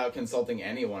without consulting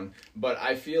anyone. But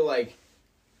I feel like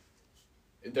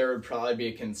there would probably be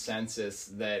a consensus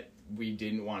that we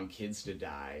didn't want kids to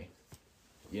die.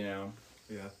 You know?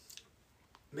 Yeah.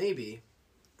 Maybe.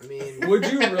 I mean... Would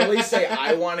you really say,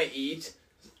 I want to eat,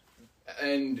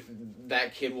 and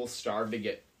that kid will starve to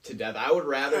get to death? I would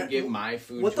rather give my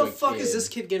food to a kid. What the fuck is this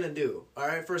kid gonna do?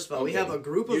 Alright, first of all, we have a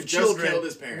group of children. Just killed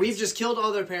his parents. We've just killed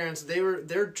all their parents.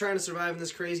 They're trying to survive in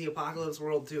this crazy apocalypse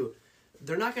world, too.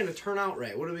 They're not gonna turn out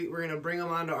right. What are we're gonna bring them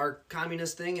onto our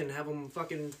communist thing and have them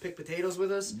fucking pick potatoes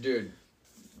with us? Dude,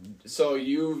 so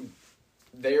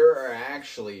there are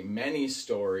actually many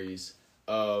stories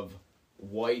of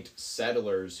white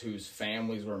settlers whose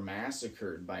families were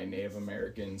massacred by Native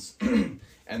Americans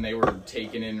and they were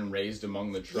taken in and raised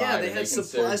among the tribe. Yeah, they had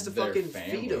supplies to fucking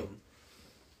feed them.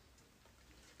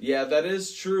 Yeah, that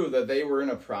is true, that they were in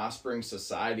a prospering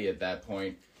society at that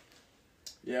point.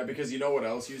 Yeah, because you know what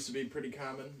else used to be pretty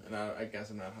common? And I guess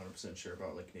I'm not 100% sure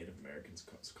about, like, Native Americans'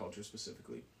 culture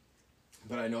specifically.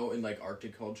 But I know in, like,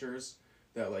 Arctic cultures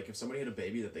that, like, if somebody had a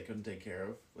baby that they couldn't take care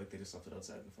of, like, they just left it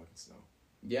outside in the fucking snow.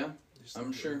 Yeah,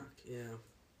 I'm sure. Yeah.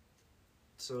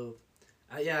 So,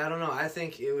 I don't know. I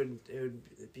think it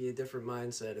would be a different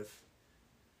mindset if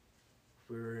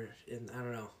we were in. I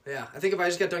don't know. Yeah, I think if I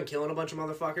just got done killing a bunch of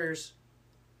motherfuckers,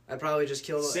 I'd probably just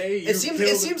kill. It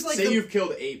seems like you've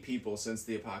killed 8 people since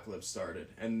the apocalypse started,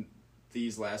 and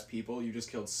these last people you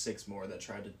just killed 6 more that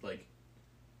tried to like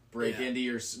break into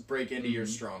your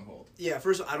stronghold. Yeah,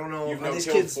 first I don't know. You've are these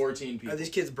killed kids 14 people. Are these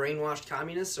kids brainwashed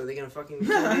communists? Are they gonna fucking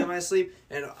kill me in my sleep?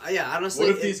 And yeah, honestly,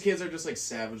 what if these kids are just like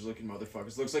savage looking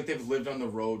motherfuckers? Looks like they've lived on the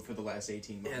road for the last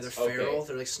 18 months. Yeah, they're feral. Okay.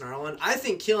 They're like snarling. I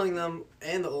think killing them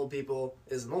and the old people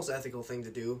is the most ethical thing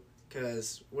to do.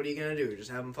 Because what are you gonna do?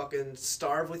 Just have them fucking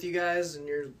starve with you guys in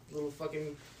your little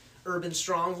fucking urban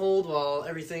stronghold while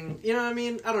everything, you know what I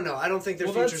mean? I don't know. I don't think their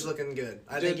future's looking good.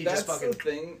 I think you just fucking... That's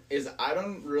the thing, is I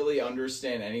don't really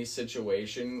understand any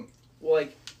situation,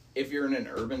 like, if you're in an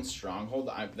urban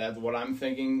stronghold, that's what I'm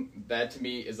thinking, that to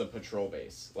me is a patrol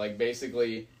base. Like,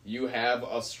 basically, you have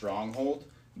a stronghold,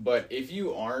 but if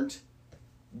you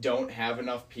don't have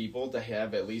enough people to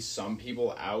have at least some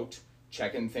people out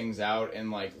checking things out and,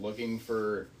 like, looking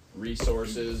for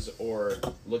resources or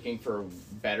looking for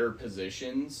better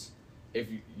positions, if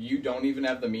you don't even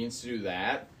have the means to do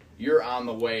that, you're on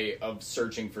the way of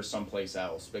searching for someplace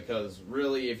else. Because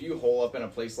really, if you hole up in a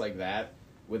place like that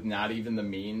with not even the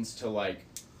means to like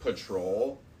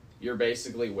patrol, you're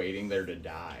basically waiting there to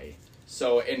die.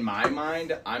 So in my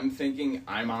mind, I'm thinking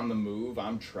I'm on the move,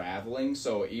 I'm traveling,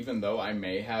 so even though I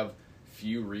may have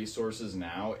few resources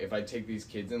now, if I take these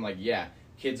kids in, like, yeah,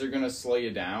 kids are gonna slow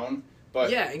you down,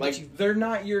 but, yeah, like, they're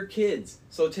not your kids.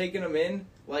 So taking them in,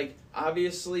 like,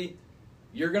 obviously,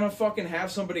 you're gonna fucking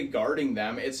have somebody guarding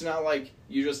them. It's not like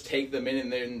you just take them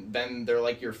in and then they're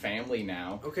like your family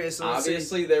now. Okay, so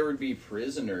obviously there would be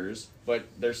prisoners, but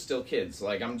they're still kids.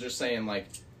 Like, I'm just saying, like,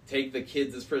 take the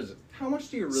kids as prisoners. How much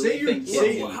do you really think kids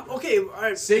need? Okay, all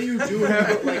right. Say you do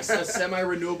have, like, a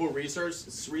semi-renewable resource,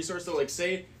 so, like,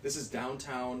 say this is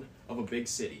downtown of a big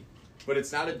city, but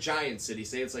it's not a giant city.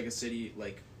 Say it's like a city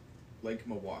like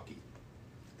Milwaukee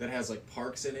that has, like,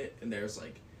 parks in it and there's,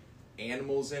 like,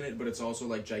 animals in it, but it's also,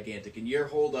 like, gigantic, and you're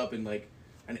holed up in, like,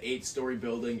 an 8-story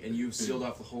building and you've sealed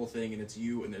off the whole thing and it's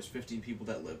you and there's 15 people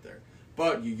that live there.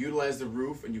 But you utilize the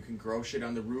roof and you can grow shit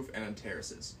on the roof and on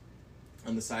terraces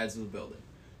on the sides of the building.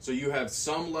 So you have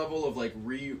some level of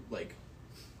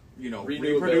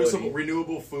reproducible,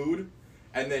 renewable food,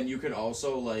 and then you can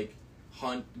also like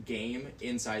hunt game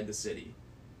inside the city.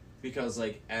 Because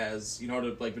as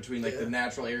between the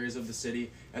natural areas of the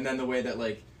city and then the way that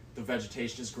the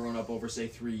vegetation has grown up over say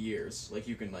 3 years,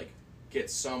 you can get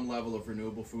some level of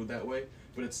renewable food that way,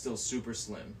 but it's still super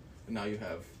slim. And now you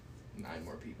have 9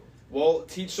 more people. Well,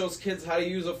 teach those kids how to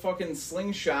use a fucking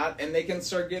slingshot, and they can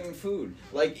start getting food.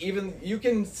 Even you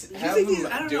can have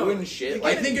them doing shit.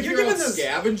 I think if you're out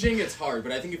scavenging, it's hard.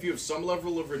 But I think if you have some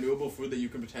level of renewable food that you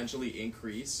can potentially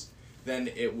increase, then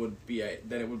it would be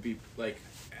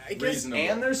reasonable.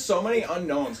 And there's so many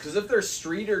unknowns because if they're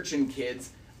street urchin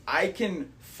kids, I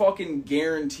can fucking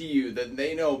guarantee you that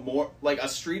they know more. A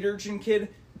street urchin kid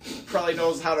probably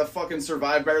knows how to fucking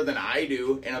survive better than I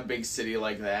do in a big city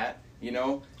like that.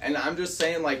 And I'm just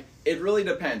saying, it really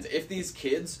depends. If these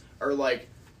kids are,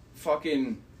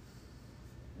 fucking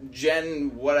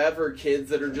Gen whatever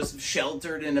kids that are just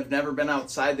sheltered and have never been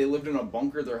outside, they lived in a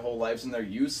bunker their whole lives and they're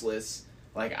useless,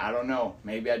 I don't know.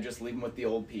 Maybe I'd just leave them with the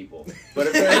old people. But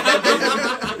if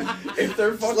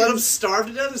they're fucking... let them starve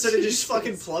to death instead of just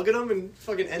fucking plugging them and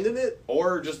fucking ending it?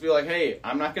 Or just be like, hey,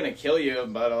 I'm not going to kill you,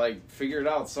 but, figure it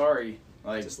out, sorry.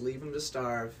 Just leave them to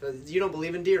starve. You don't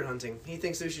believe in deer hunting. He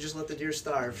thinks we should just let the deer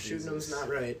starve. Shooting them's not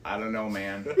right. I don't know,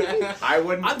 man. I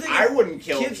wouldn't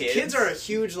kill kids. Kids are a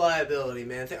huge liability,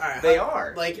 man. They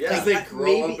are. Because they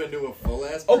grow up into a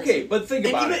full-ass person. Okay, but think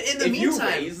about it. If you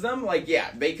raise them,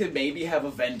 they could maybe have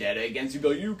a vendetta against you. Be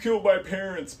like, you killed my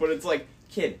parents. But it's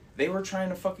kid, they were trying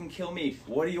to fucking kill me.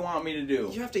 What do you want me to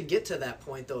do? You have to get to that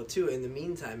point, though, too, in the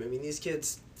meantime. I mean, these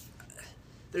kids...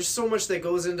 There's so much that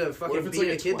goes into fucking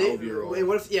being a kid.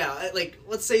 What if,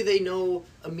 let's say they know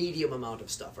a medium amount of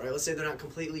stuff, right? Let's say they're not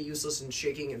completely useless and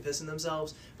shaking and pissing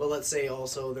themselves, but let's say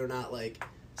also they're not,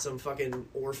 some fucking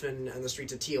orphan on the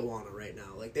streets of Tijuana right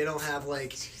now. They don't have,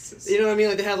 Jesus. You know what I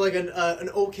mean? They have, an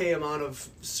okay amount of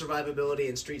survivability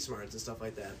and street smarts and stuff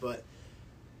like that, but...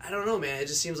 I don't know, man. It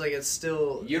just seems like it's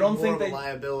still more of a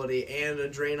liability and a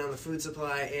drain on the food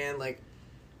supply and,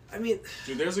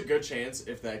 Dude, there's a good chance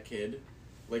if that kid...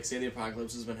 say the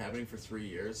apocalypse has been happening for 3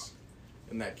 years,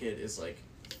 and that kid is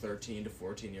 13 to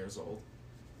 14 years old,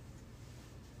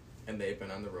 and they've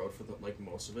been on the road for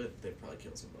most of it. They've probably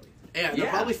killed somebody. Yeah, they're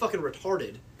probably fucking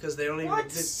retarded because they don't even.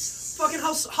 Fucking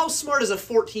how smart is a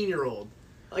 14-year-old?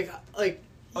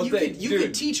 You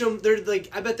could teach them. They're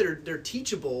I bet they're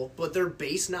teachable, but their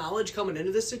base knowledge coming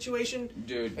into this situation,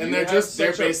 dude, and they're just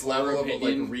their base level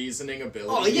of reasoning ability.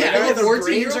 Oh yeah, their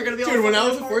 14-year-olds are gonna be. Dude, when I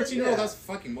was a 14-year-old, that's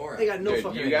fucking moron. They got no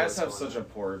fucking. You guys have such a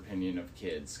poor opinion of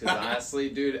kids because honestly,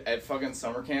 dude, at fucking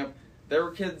summer camp, there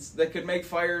were kids that could make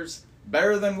fires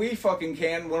better than we fucking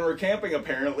can when we're camping,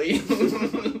 apparently.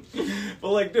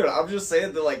 But dude, I'm just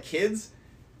saying that kids,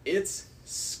 it's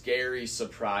scary,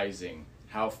 surprising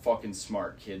how fucking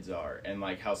smart kids are, and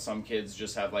how some kids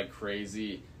just have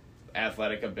crazy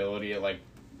athletic ability at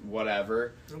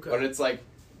whatever. Okay. But it's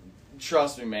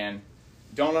trust me, man,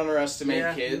 don't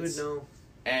underestimate kids. You would know.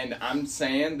 And I'm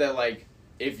saying that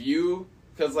if you,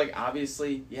 because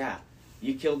obviously, yeah,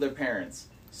 you killed their parents.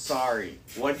 Sorry,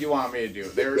 what do you want me to do?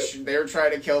 They were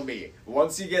trying to kill me.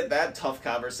 Once you get that tough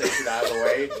conversation out of the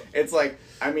way, it's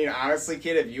honestly,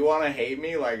 kid, if you want to hate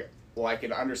me, I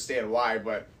can understand why,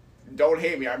 but. Don't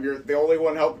hate me. I'm the only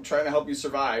one trying to help you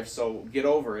survive. So get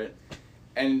over it.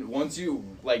 And once you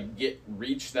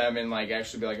reach them and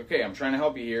actually be okay, I'm trying to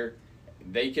help you here,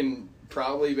 they can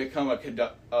probably become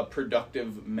a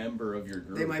productive member of your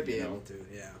group. They might be able to,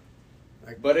 yeah.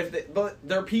 But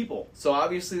they're people, so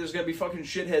obviously there's gonna be fucking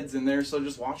shitheads in there. So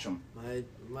just watch them.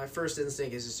 My first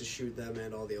instinct is just to shoot them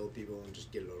and all the old people and just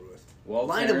get it over with. Well,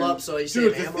 line them up so you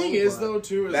save ammo. The thing is though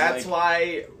too is that's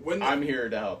why I'm here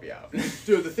to help you out.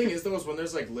 Dude, the thing is though is when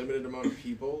there's limited amount of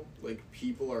people,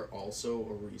 people are also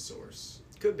a resource.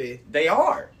 Could be. They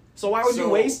are. So why would you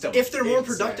waste them? If they're more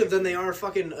productive than they are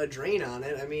fucking a drain on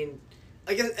it, I mean,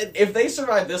 I guess if they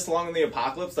survive this long in the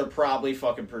apocalypse, they're probably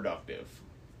fucking productive.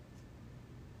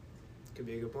 Could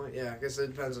be a good point. Yeah, I guess it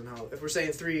depends on how. If we're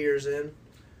saying 3 years in.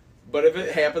 But if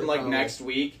it happened next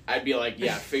week, I'd be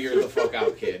yeah, figure the fuck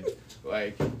out, kid.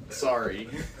 Sorry.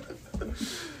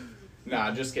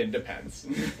 Nah, just kidding. Depends.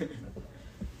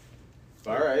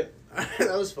 All right.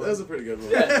 That was fun. That was a pretty good one.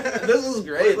 Yeah, this is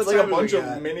great. It's a bunch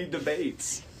of mini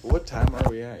debates. What time are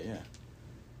we at? Yeah.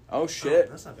 Oh shit.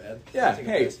 That's not bad. Yeah.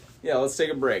 Hey. Yeah. Let's take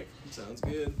a break. Sounds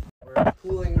good. We're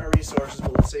pooling our resources,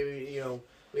 but let's say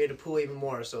we had to pool even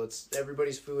more. So it's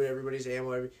everybody's food, everybody's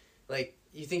ammo. Like,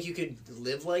 you think you could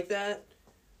live like that?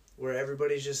 Where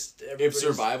if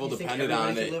survival depended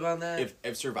on it, live on that?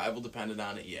 if survival depended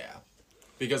on it, yeah.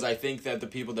 Because I think that the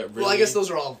people that really... Well, I guess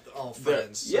those are all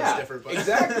friends. So it's different, but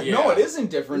exactly. Yeah. No, it isn't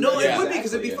different. No, Yeah. it would be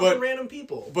because it'd be fucking random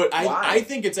people. But I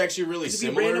think it's actually really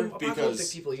similar random because...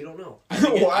 apocalyptic people you don't know.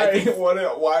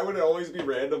 Why would it always be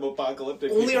random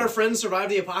apocalyptic Only people? our friends survive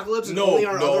the apocalypse, and only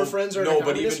our other friends are in a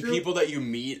but even group? people that you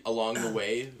meet along the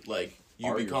way, like... You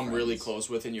Are become your really friends. close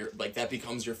with, and you're like that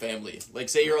becomes your family. Like,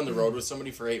 say you're on the road with somebody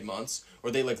for 8 months,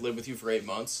 or they like live with you for 8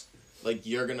 months. Like,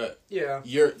 you're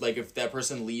like, if that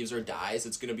person leaves or dies,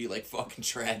 it's gonna be like fucking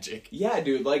tragic. Yeah,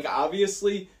 dude. Like,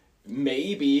 obviously,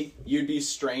 maybe you'd be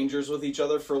strangers with each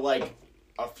other for like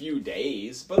a few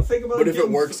days, but think about. But if it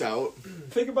works out,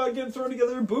 think about getting thrown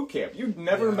together in boot camp. You've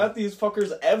never met these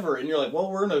fuckers ever, and you're like, well,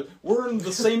 we're in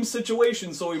the same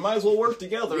situation, so we might as well work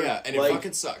together. Yeah, and like, it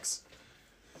fucking sucks.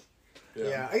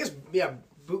 Yeah, I guess,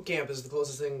 boot camp is the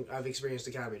closest thing I've experienced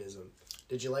to communism.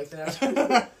 Did you like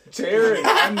that? Taryn,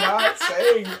 I'm not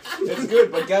saying it's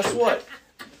good, but guess what?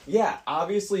 Yeah,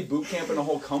 obviously boot camp and a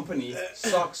whole company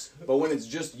sucks, but when it's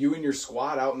just you and your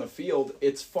squad out in the field,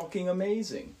 it's fucking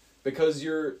amazing. Because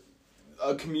you're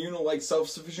a communal, like,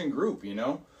 self-sufficient group, you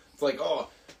know? It's like, oh,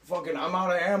 fucking, I'm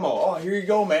out of ammo. Oh, here you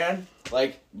go, man.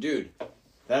 Like, dude,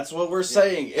 that's what we're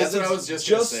saying. That's what I was just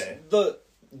gonna say.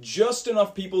 Just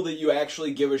enough people that you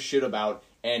actually give a shit about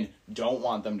and don't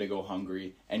want them to go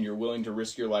hungry, and you're willing to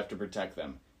risk your life to protect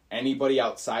them. Anybody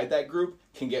outside that group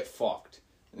can get fucked.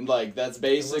 And, like, that's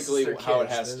basically how it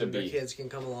has to be. Their kids can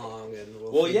come along and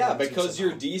well, yeah, because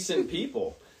you're decent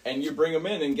people. And you bring them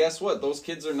in, and guess what? Those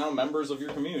kids are now members of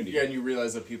your community. Yeah, and you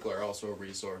realize that people are also a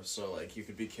resource. So, like, you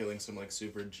could be killing some, like,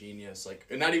 super genius, like,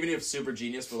 and not even if super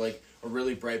genius, but, like, a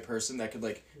really bright person that could,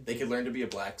 like, they could learn to be a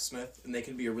blacksmith, and they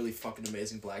could be a really fucking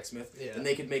amazing blacksmith. Yeah. And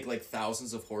they could make, like,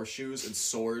 thousands of horseshoes and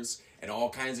swords and all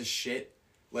kinds of shit,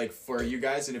 like, for you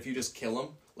guys, and if you just kill them,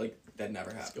 like, that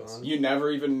never happens. You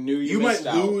never even knew You missed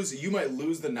might out.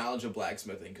 lose the knowledge of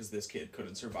blacksmithing because this kid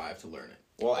couldn't survive to learn it.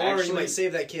 Well, Or actually, you might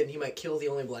save that kid and he might kill the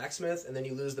only blacksmith, and then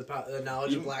you lose the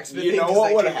knowledge of blacksmithing. you know 'cause what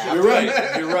that would kid happen?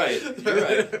 killed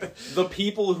You're right. the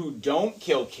people who don't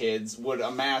kill kids would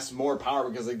amass more power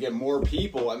because they get more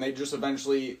people, and they just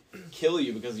eventually kill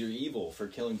you because you're evil for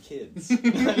killing kids. Just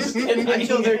kidding. I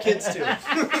kill their kids too.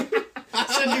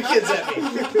 Send your kids at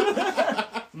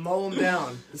me. Mow them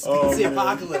down. It's the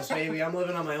apocalypse, baby. I'm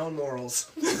living on my own morals.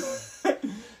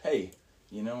 Hey,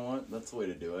 you know what? That's the way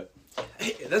to do it.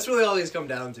 That's really all these come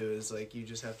down to, is like you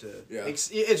just have to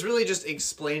it's really just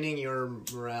explaining your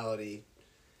morality,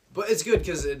 but it's good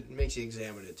because it makes you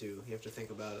examine it too. You have to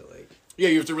think about it, like, Yeah,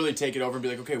 you have to really take it over and be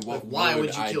like, okay, why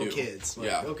would you I kill do? kids? Like,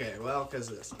 Yeah. Okay, well, because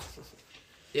of this.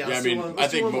 Yeah, I let's do mean, one- I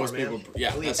let's do think one most more, man. people. Yeah,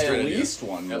 At that's least. a good At idea. least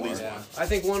one more. At least Yeah. one. I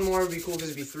think one more would be cool because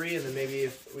it'd be 3, and then maybe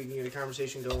if we can get a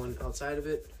conversation going outside of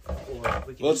it, or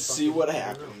we can. Let's just see fucking- what I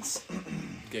don't know. happens.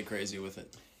 Get crazy with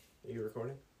it. Are you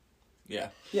recording? Yeah.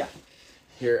 Yeah.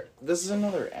 Here, this is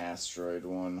another asteroid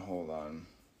one. Hold on.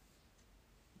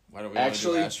 Why don't we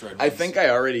Actually, do asteroid I ones? think I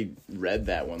already read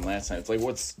that one last time. It's like,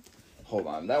 what's... Hold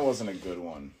on, that wasn't a good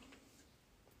one.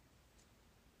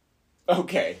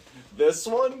 Okay, this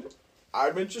one,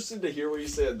 I'm interested to hear what you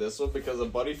say on this one because a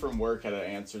buddy from work had an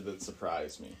answer that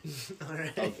surprised me.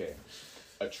 Alright. Okay.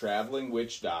 A traveling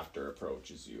witch doctor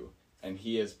approaches you, and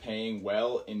he is paying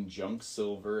well in junk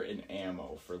silver and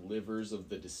ammo for livers of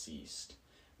the deceased.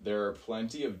 There are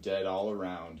plenty of dead all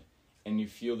around, and you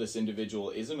feel this individual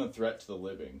isn't a threat to the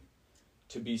living.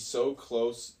 To be so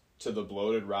close to the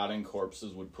bloated, rotting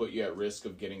corpses would put you at risk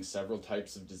of getting several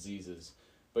types of diseases,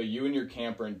 but you and your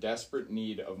camp are in desperate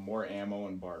need of more ammo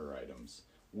and barter items.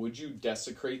 Would you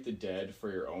desecrate the dead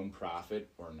for your own profit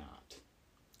or not?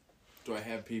 Do I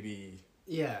have PBE?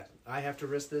 Yeah, I have to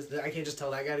risk this. I can't just tell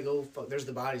that guy to go. Fuck, there's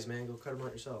the bodies, man. Go cut them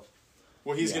out yourself.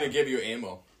 Well, he's Yeah. gonna give you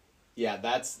ammo. Yeah,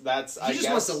 that's. He I just guess,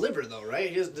 wants the liver, though,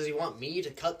 right? Does he want me to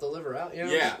cut the liver out? You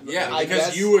know? Yeah, I because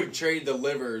guess- you would trade the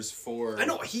livers for. I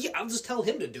know. I'll just tell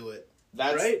him to do it.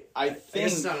 That's right? I guess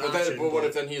think. it's not an But, then, option, but what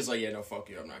if then he's like, yeah, no, fuck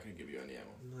you, I'm not gonna give you any ammo.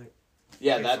 I'm like,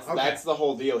 Yeah, okay, that's okay. that's the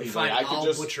whole deal. He's fine, like, I could I'll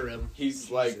just butcher him. He's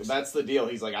like, Jesus. that's the deal.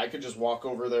 He's like, I could just walk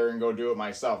over there and go do it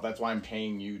myself. That's why I'm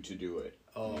paying you to do it.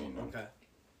 Oh, You know? okay.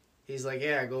 He's like,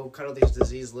 yeah, go cut out these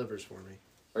diseased livers for me.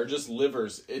 Or just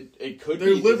livers. It could They're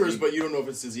be livers, disease. but you don't know if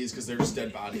it's disease because they're just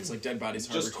dead bodies. Like dead bodies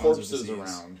harbor just tons of corpses disease.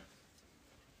 around.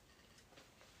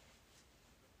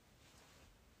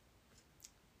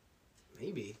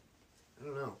 Maybe. I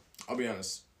don't know. I'll be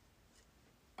honest.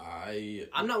 I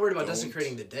I'm not worried about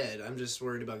desecrating the dead. I'm just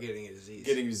worried about getting a disease.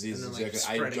 Getting disease, then,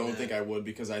 exactly. I don't think I would,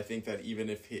 because I think that even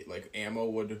if ammo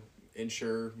would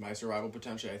ensure my survival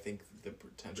potential, I think the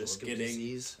potential of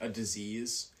getting a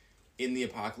disease in the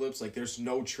apocalypse, like, there's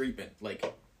no treatment. Like,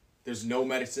 there's no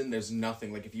medicine, there's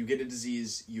nothing. Like, if you get a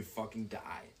disease, you fucking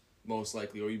die, most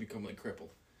likely, or you become, like,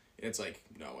 crippled. And it's like,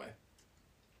 no way.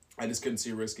 I just couldn't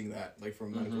see risking that, like,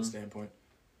 from a medical standpoint.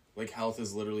 Like, health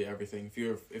is literally everything.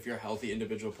 If you're a healthy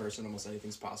individual person, almost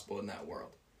anything's possible in that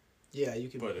world. Yeah, you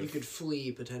could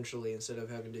flee potentially instead of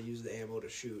having to use the ammo to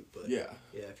shoot. But yeah,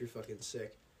 if you're fucking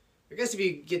sick, I guess if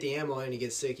you get the ammo and you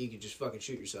get sick, you could just fucking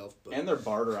shoot yourself. But... And they're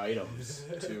barter items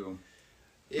too.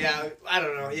 Yeah, I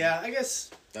don't know. Yeah, I guess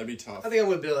that'd be tough. I think I'm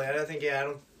with Billy. I don't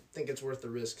think it's worth the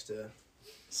risk to.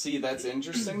 See, that's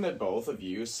interesting that both of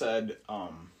you said,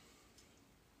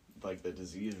 like, the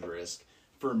disease risk.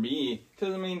 For me,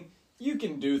 because, I mean, you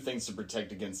can do things to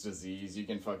protect against disease. You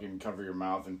can fucking cover your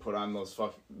mouth and put on those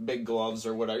big gloves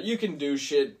or whatever. You can do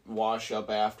shit, wash up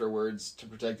afterwards to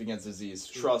protect against disease.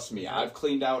 Trust me, I've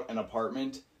cleaned out an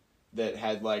apartment that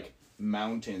had, like,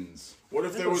 mountains. What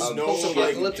if there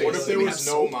was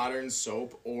no modern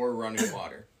soap or running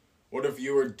water? What if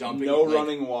you were dumping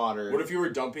running water? What if you were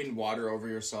dumping water over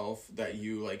yourself that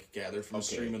you, like, gathered from a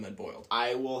stream and then boiled?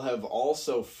 I will have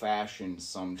also fashioned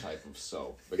some type of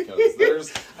soap, because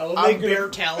there's... I will make bear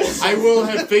towels. I will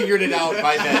have figured it out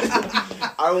by then.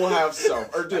 I will have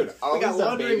soap. Or, dude, I got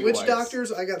laundry witch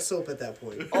doctors. I got soap at that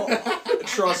point. Oh,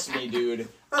 trust me, dude.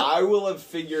 I will have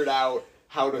figured out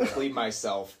how to clean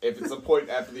myself if it's a point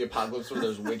after the apocalypse where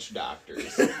there's witch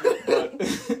doctors. But,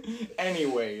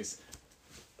 anyways...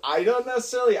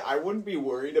 I wouldn't be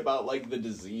worried about, like, the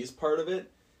disease part of it.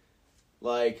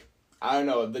 Like, I don't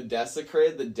know, the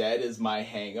desecrate, the dead is my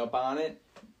hang-up on it.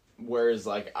 Whereas,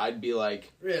 like, I'd be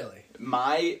like... Really?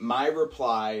 My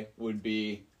reply would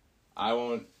be, I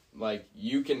won't, like,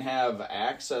 you can have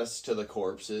access to the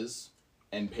corpses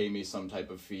and pay me some type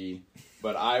of fee,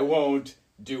 but I won't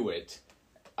do it.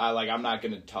 I'm not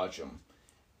gonna touch them.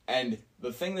 And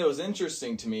the thing that was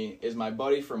interesting to me is my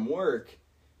buddy from work...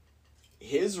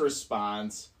 His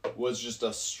response was just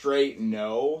a straight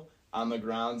no, on the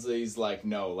grounds that he's like,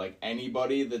 no, like,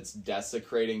 anybody that's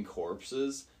desecrating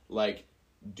corpses, like,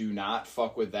 do not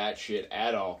fuck with that shit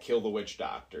at all. Kill the witch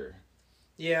doctor.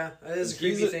 Yeah, it is a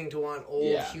creepy thing to want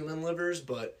old human livers,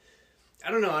 but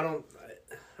I don't know.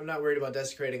 I'm not worried about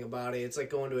desecrating a body. It's like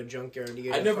going to a junkyard and you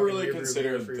get I never really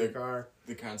considered for your car.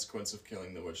 The consequence of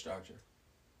killing the witch doctor.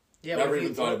 Yeah, never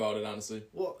even thought about it, honestly.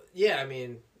 Well, yeah, I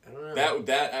mean, I don't know.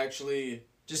 That actually...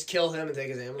 Just kill him and take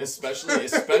his ammo.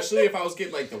 Especially if I was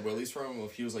getting, like, the willies from him,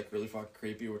 if he was, like, really fucking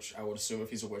creepy, which I would assume if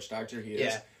he's a witch doctor, he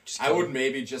is. I would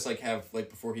maybe just, like, have, like,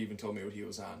 before he even told me what he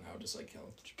was on, I would just, like, kill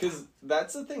him. Because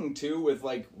that's the thing, too,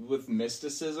 with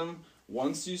mysticism.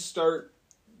 Once you start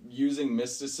using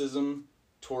mysticism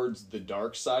towards the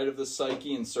dark side of the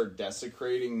psyche and start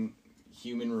desecrating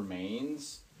human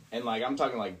remains, and, like, I'm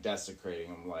talking, like,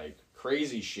 desecrating them, like,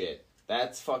 crazy shit,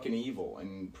 that's fucking evil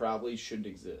and probably shouldn't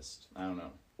exist. I don't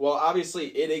know. Well, obviously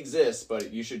it exists,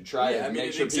 but you should try it.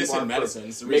 Make sure people aren't medicine.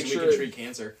 It's the reason we can treat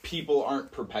cancer. People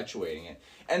aren't perpetuating it,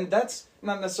 and that's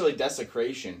not necessarily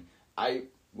desecration.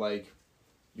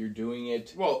 You're doing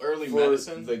it. Well, early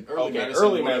medicine would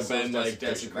have been like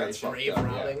desecration,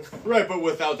 right? But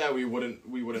without that, we wouldn't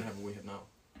have what we have now.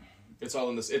 It's all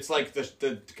in this. It's like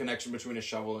the connection between a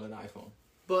shovel and an iPhone.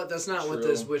 But that's not what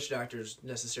this witch doctor's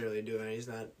necessarily doing. He's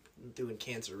not doing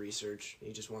cancer research.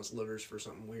 He just wants livers for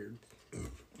something weird.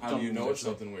 How do you know it's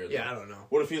something weird? Yeah, I don't know.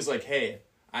 What if he's like, hey,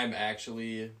 I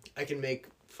can make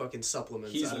fucking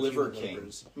supplements. He's out liver of king.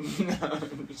 Livers.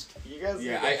 You guys.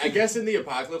 Yeah, I guess in the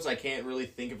apocalypse, I can't really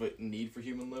think of a need for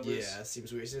human livers. Yeah, it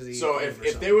seems weird. So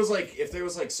if there was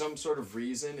like some sort of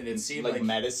reason, and it seemed like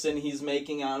medicine he's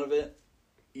making out of it.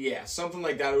 Yeah, something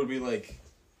like that would be like,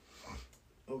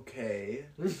 okay.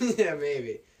 Yeah,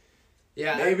 maybe.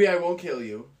 Yeah, maybe I won't kill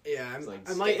you. Yeah,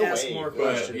 I might ask more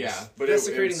questions. But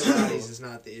desecrating the bodies is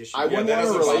not the issue. I wouldn't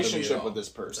want a relationship with this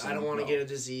person. I don't want to get a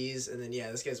disease, and then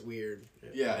this guy's weird.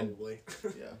 Yeah, probably.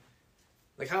 Yeah.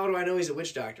 Like, how do I know he's a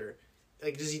witch doctor?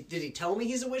 Like, did he tell me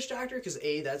he's a witch doctor? Because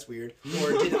that's weird.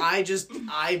 Or did I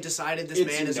decided this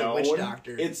man is a witch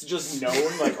doctor? It's just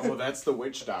known, like, oh, that's the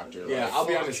witch doctor. Yeah, I'll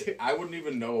be honest. I wouldn't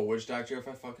even know a witch doctor if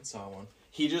I fucking saw one.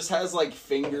 He just has, like,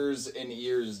 fingers and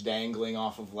ears dangling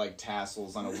off of, like,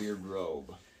 tassels on a weird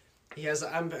robe. He has,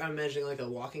 I'm imagining, like, a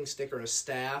walking stick or a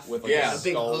staff. With, like, a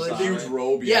big hood. Huge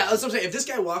robe. Yeah, that's what I'm saying. If this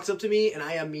guy walks up to me and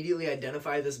I immediately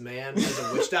identify this man as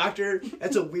a witch doctor,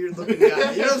 that's a weird-looking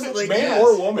guy. You know what I'm saying? Like, man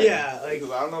or woman. Yeah. Like,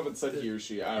 I don't know if it said he or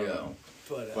she. I don't know.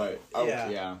 But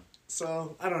yeah.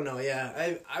 So, I don't know,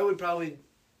 yeah. I would probably,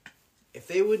 if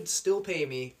they would still pay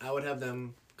me, I would have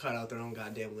them cut out their own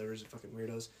goddamn livers, fucking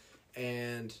weirdos.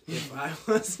 And if I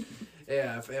was,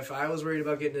 if I was worried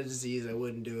about getting a disease, I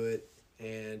wouldn't do it.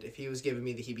 And if he was giving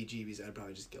me the heebie-jeebies, I'd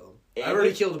probably just kill him. And I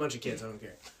already killed a bunch of kids, I don't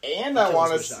care. And I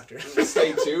want to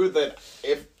say, too, that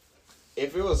if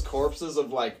it was corpses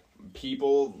of, like,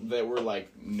 people that were,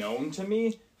 like, known to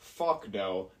me, fuck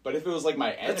no. But if it was, like,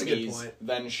 my enemies,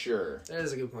 then sure. That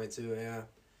is a good point, too, yeah.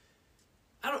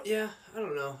 I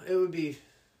don't know. It would be...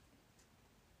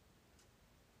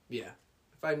 Yeah.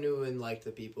 If I knew and liked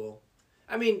the people...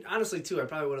 I mean, honestly, too, I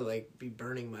probably would have, like, be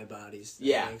burning my bodies.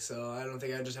 Yeah. So I don't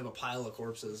think I'd just have a pile of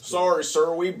corpses. But... Sorry,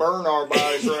 sir, we burn our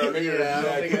bodies around here.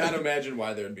 Yeah, I cannot imagine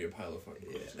why there would be a pile of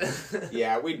fucking corpses.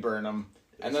 Yeah, we'd burn them.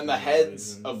 And then the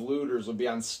heads of looters would be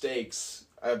on stakes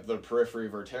at the periphery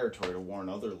of our territory to warn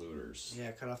other looters.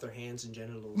 Yeah, cut off their hands and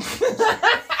genitals.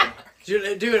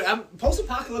 Dude,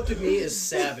 post-apocalyptic me is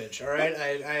savage, alright?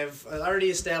 I have already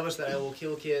established that I will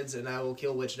kill kids and I will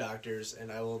kill witch doctors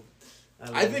and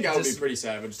I think I would be pretty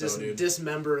savage, though, dude.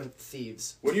 Dismember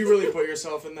thieves. When you really put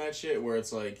yourself in that shit, where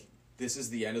it's like, this is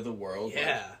the end of the world.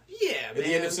 Yeah. Like, Yeah, man. At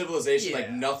the end of civilization,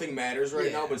 like, nothing matters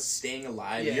right now but staying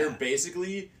alive. Yeah. You're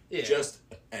basically just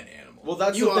an animal. Well,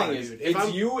 that's the thing, is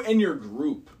it's you and your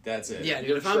group. That's it. Yeah,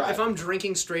 dude, if I'm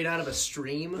drinking straight out of a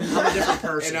stream, I'm a different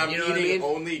person. And I'm you know eating what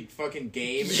I mean? only fucking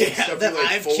game that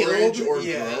I've killed or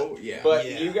grow. Yeah.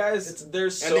 But you guys,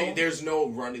 there's no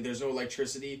running, there's no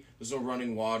electricity, there's no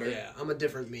running water. Yeah, I'm a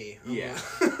different me.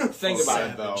 Think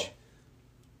about it, though.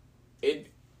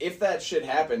 If that shit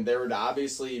happened, there would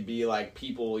obviously be, like,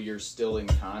 people you're still in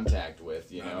contact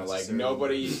with, you know? Like,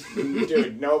 nobody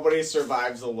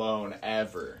survives alone,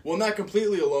 ever. Well, not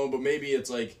completely alone, but maybe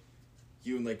it's, like,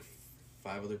 you and, like,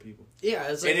 5 other people. Yeah,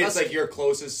 it's like... And it's, like, your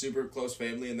closest, super close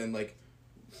family, and then, like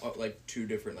 2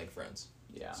 different, like, friends.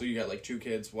 Yeah. So you got, like, 2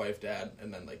 kids, wife, dad,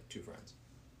 and then, like, 2 friends.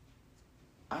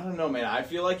 I don't know, man. I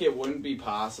feel like it wouldn't be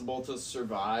possible to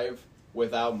survive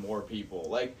without more people.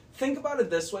 Like, think about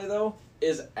it this way, though.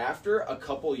 Is after a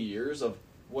couple years of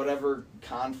whatever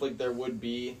conflict there would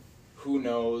be, who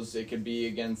knows, it could be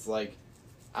against, like,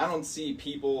 I don't see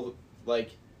people,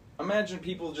 like, imagine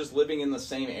people just living in the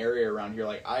same area around here.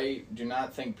 Like, I do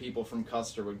not think people from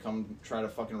Custer would come try to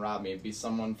fucking rob me. It'd be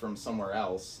someone from somewhere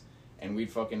else, and we'd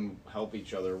fucking help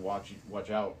each other, watch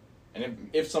out.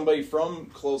 And if somebody from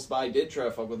close by did try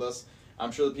to fuck with us,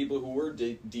 I'm sure the people who were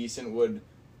decent would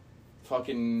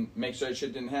fucking make sure that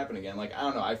shit didn't happen again. Like, I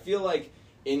don't know. I feel like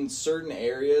in certain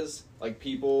areas, like,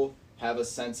 people have a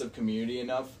sense of community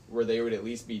enough where they would at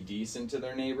least be decent to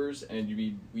their neighbors, and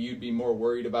you'd be more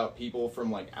worried about people from,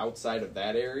 like, outside of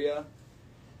that area.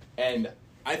 And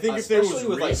I think if there was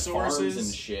with, resources, like, farms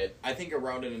and shit, I think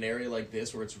around in an area like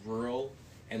this where it's rural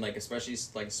and, like, especially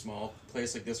like a small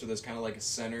place like this where there's kind of like a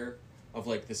center of,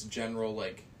 like, this general,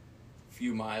 like,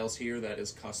 few miles here that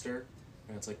is Custer.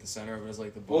 And it's, like, the center of it is,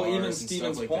 like, the bars even and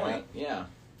Stevens stuff like Point, that. yeah.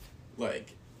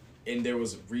 Like, and there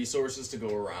was resources to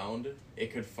go around,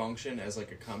 it could function as,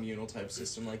 like, a communal type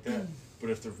system like that. But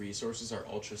if the resources are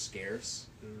ultra scarce,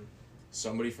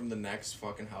 somebody from the next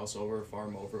fucking house over,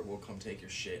 farm over, will come take your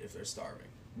shit if they're starving.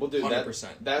 Well, dude, 100%.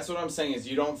 That's what I'm saying is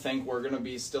you don't think we're going to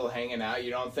be still hanging out?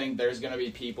 You don't think there's going to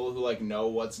be people who, like, know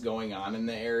what's going on in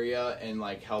the area and,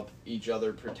 like, help each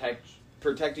other,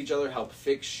 protect each other, help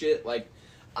fix shit? Like,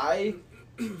 I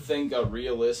think a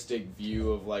realistic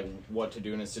view of, like, what to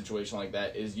do in a situation like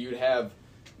that is you'd have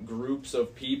groups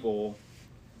of people,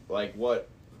 like,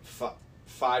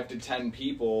 5 to 10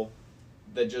 people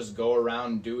that just go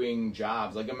around doing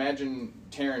jobs. Like, imagine,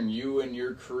 Taryn, you and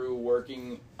your crew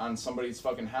working on somebody's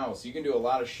fucking house. You can do a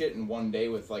lot of shit in one day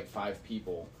with, like, 5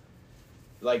 people.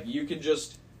 Like, you could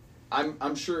just...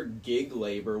 I'm sure gig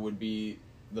labor would be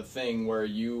the thing where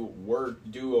you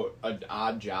do an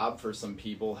odd job for some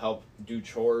people, help do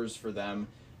chores for them,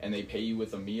 and they pay you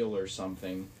with a meal or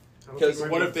something. Because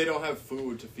what if they don't have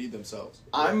food to feed themselves?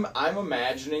 I'm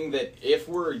imagining that if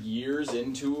we're years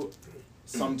into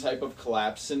some type of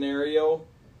collapse scenario,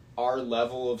 our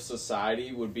level of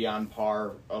society would be on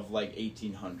par of, like,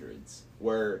 1800s,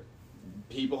 where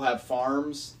people have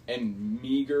farms and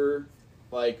meager,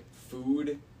 like,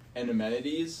 food and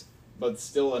amenities, but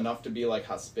still enough to be, like,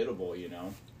 hospitable, you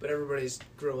know? But everybody's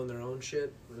growing their own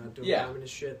shit. We're not doing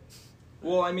communist shit.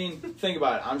 Well, I mean, think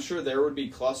about it. I'm sure there would be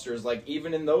clusters, like,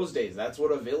 even in those days, that's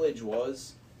what a village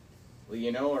was,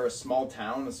 you know, or a small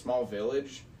town, a small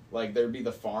village. Like, there'd be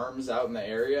the farms out in the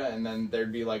area, and then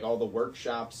there'd be, like, all the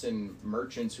workshops and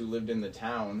merchants who lived in the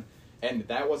town, And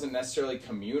that wasn't necessarily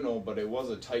communal, but it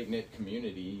was a tight-knit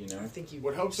community, you know? I think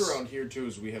What helps around here, too,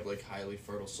 is we have, like, highly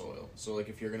fertile soil. So, like,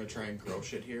 if you're going to try and grow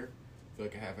shit here, if you're,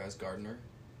 like, a half-ass gardener,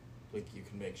 like, you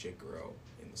can make shit grow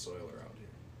in the soil around here.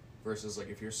 Versus, like,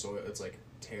 if your soil, it's, like,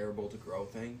 terrible to grow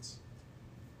things.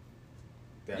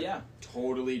 That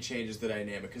totally changes the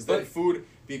dynamic. Because then food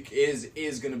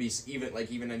is going to be,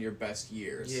 even on your best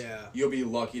years, you'll be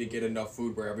lucky to get enough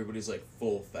food where everybody's, like,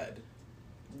 full-fed.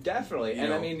 Definitely.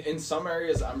 And I mean, in some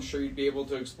areas, I'm sure you'd be able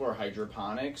to explore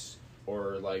hydroponics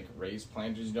or, like, raised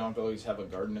planters. You don't have to always have a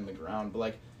garden in the ground. But,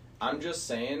 like, I'm just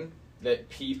saying that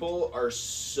people are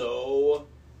so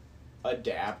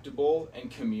adaptable, and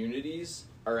communities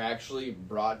are actually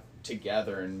brought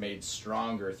together and made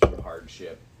stronger through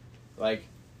hardship. Like,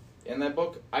 in that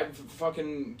book, I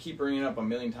fucking keep bringing it up a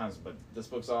million times, but this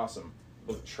book's awesome.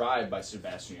 Book Tribe by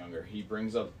Sebastian Junger. He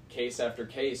brings up case after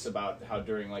case about how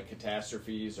during, like,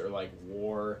 catastrophes or, like,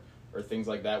 war or things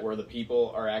like that, where the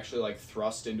people are actually, like,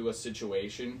 thrust into a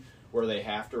situation where they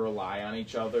have to rely on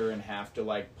each other and have to,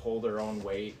 like, pull their own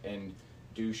weight and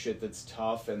do shit that's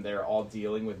tough, and they're all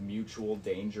dealing with mutual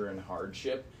danger and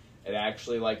hardship. It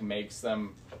actually, like, makes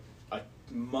them a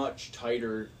much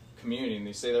tighter community, and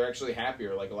they say they're actually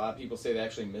happier. Like, a lot of people say they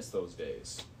actually miss those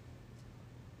days.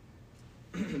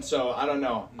 So, I don't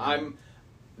know.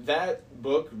 That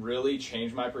book really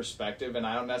changed my perspective, and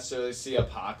I don't necessarily see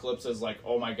apocalypse as like,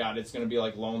 oh my god, it's going to be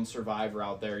like Lone Survivor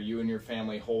out there. You and your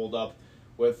family hold up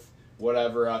with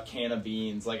whatever, a can of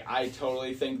beans. Like, I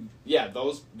totally think,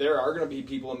 there are going to be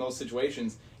people in those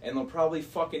situations, and they'll probably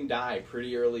fucking die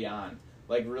pretty early on.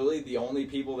 Like, really, the only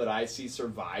people that I see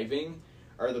surviving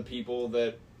are the people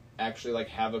that actually, like,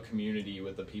 have a community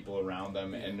with the people around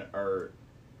them and are...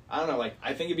 I don't know, like,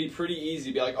 I think it'd be pretty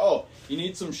easy to be like, oh, you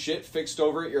need some shit fixed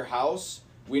over at your house?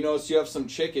 We notice you have some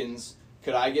chickens.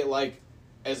 Could I get, like,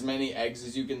 as many eggs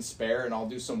as you can spare, and I'll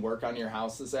do some work on your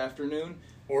house this afternoon?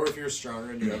 Or if you're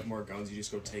stronger and you have more guns, you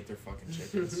just go take their fucking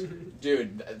chickens.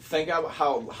 Dude, think about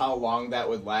how long that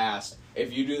would last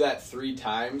if you do that 3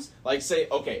 times. Like, say,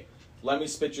 okay, let me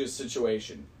spit you a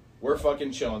situation. We're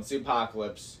fucking chilling. It's the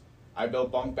apocalypse. I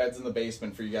built bunk beds in the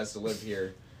basement for you guys to live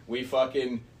here. We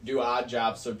fucking do odd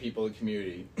jobs for people in the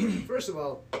community. First of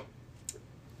all,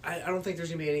 I don't think there's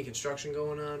gonna be any construction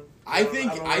going on. I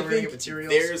think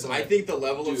the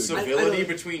level of civility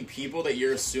between people that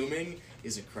you're assuming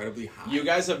is incredibly high. You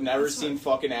guys have never seen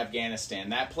fucking Afghanistan.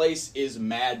 That place is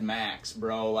Mad Max,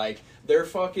 bro. Like, they're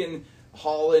fucking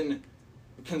hauling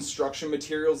construction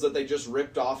materials that they just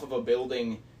ripped off of a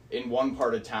building in one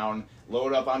part of town,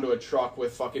 load up onto a truck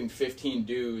with fucking 15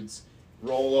 dudes,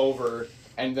 roll over,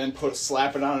 and then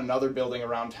slap it on another building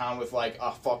around town with, like,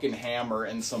 a fucking hammer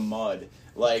and some mud.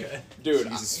 Like,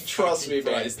 dude, trust me,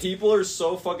 man. People are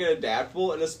so fucking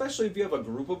adaptable, and especially if you have a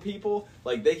group of people,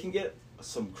 like, they can get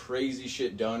some crazy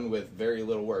shit done with very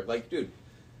little work. Like, dude,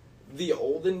 the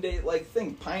olden day, like,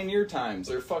 pioneer times,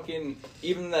 they're fucking,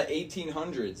 even the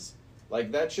 1800s,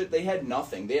 like, that shit, they had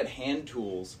nothing. They had hand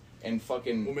tools and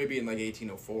fucking... Well, maybe in, like,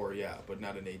 1804, yeah, but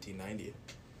not in 1890.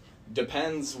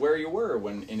 Depends where you were in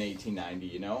 1890,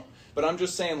 you know? But I'm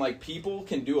just saying, like, people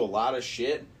can do a lot of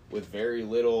shit with very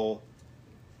little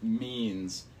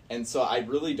means. And so I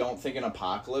really don't think an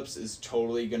apocalypse is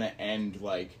totally going to end,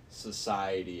 like,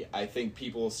 society. I think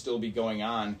people will still be going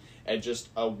on at just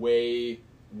a way,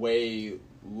 way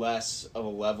less of a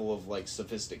level of, like,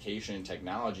 sophistication and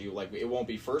technology. Like, it won't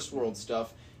be first world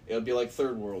stuff. It'll be, like,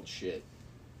 third world shit.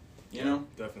 You know?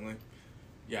 Definitely.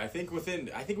 Yeah, I think within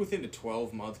a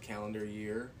 12-month calendar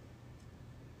year,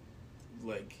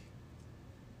 like,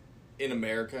 in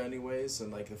America anyways,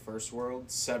 and, like, the first world,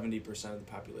 70% of the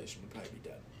population would probably be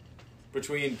dead.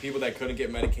 Between people that couldn't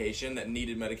get medication, that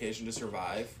needed medication to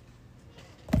survive,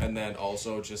 and then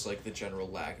also just, like, the general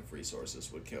lack of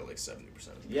resources would kill, like, 70% of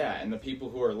people. Yeah, and the people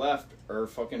who are left are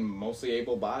fucking mostly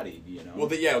able-bodied, you know?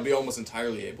 Well, it'll be almost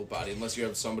entirely able-bodied, unless you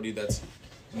have somebody that's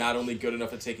not only good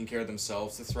enough at taking care of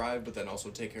themselves to thrive, but then also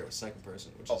take care of a second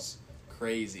person, which is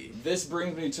crazy. This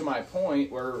brings me to my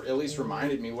point, or at least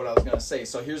reminded me what I was going to say.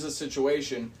 So here's a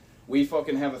situation. We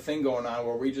fucking have a thing going on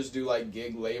where we just do, like,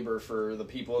 gig labor for the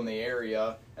people in the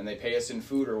area, and they pay us in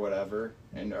food or whatever,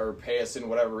 or pay us in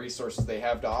whatever resources they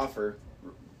have to offer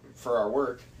for our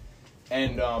work.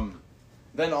 And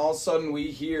then all of a sudden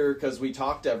we hear, because we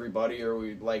talk to everybody, or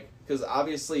we, like, because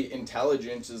obviously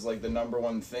intelligence is, like, the number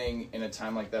one thing in a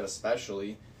time like that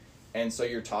especially. And so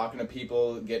you're talking to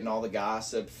people, getting all the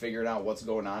gossip, figuring out what's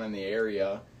going on in the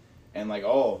area, and, like,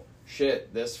 oh,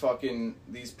 shit, these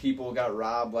people got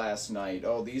robbed last night.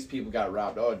 Oh, these people got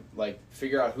robbed. Oh, like,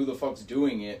 figure out who the fuck's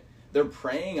doing it. They're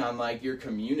preying on, like, your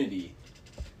community.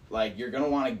 Like, you're gonna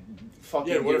want to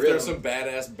fucking. Yeah, what if get rid there's of some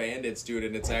badass bandits, dude,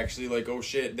 and it's actually like, oh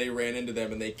shit, they ran into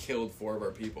them and they killed 4 of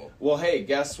our people. Well, hey,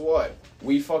 guess what?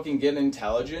 We fucking get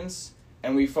intelligence,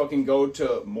 and we fucking go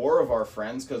to more of our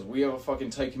friends, because we have a fucking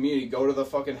tight community, go to the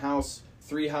fucking house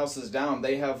 3 houses down,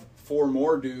 they have 4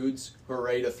 more dudes who are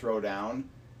ready to throw down,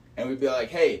 and we'd be like,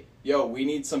 hey, yo, we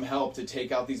need some help to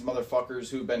take out these motherfuckers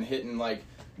who've been hitting, like,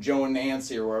 Joe and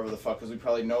Nancy or wherever the fuck, because we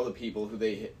probably know the people who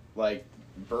they hit, like,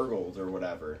 burgled or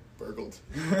whatever. Burgled.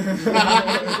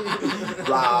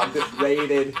 Robbed,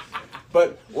 raided.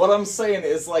 But what I'm saying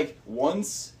is, like,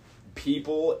 once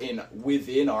people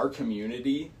within our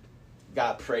community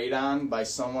got preyed on by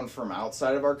someone from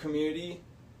outside of our community,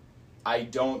 I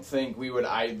don't think we would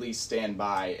idly stand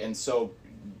by. And so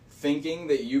thinking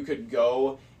that you could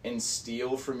go and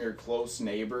steal from your close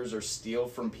neighbors or steal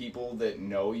from people that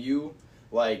know you,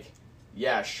 like,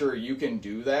 yeah, sure, you can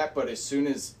do that, but as soon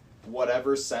as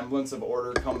whatever semblance of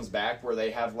order comes back where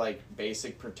they have, like,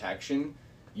 basic protection,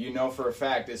 you know for a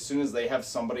fact, as soon as they have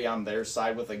somebody on their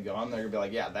side with a gun, they're gonna be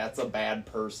like, yeah, that's a bad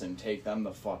person, take them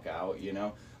the fuck out, you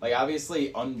know? Like,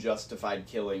 obviously, unjustified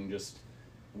killing just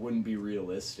wouldn't be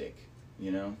realistic,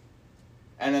 you know?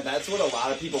 And that's what a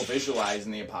lot of people visualize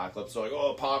in the apocalypse. They're like,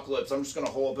 oh, apocalypse, I'm just gonna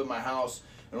hole up in my house,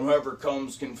 and whoever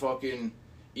comes can fucking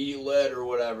eat lead or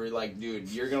whatever. Like, dude,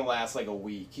 you're gonna last like a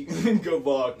week. Good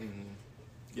luck. Mm-hmm.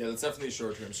 Yeah, that's definitely a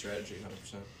short-term strategy,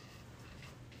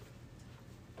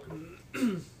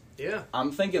 100%. Yeah.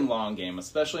 I'm thinking long game,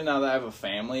 especially now that I have a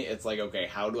family. It's like, okay,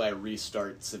 how do I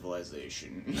restart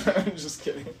civilization? Just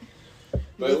kidding.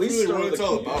 But at least what start it's the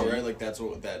all community. about, right? Like that's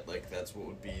what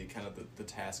would be kind of the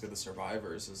task of the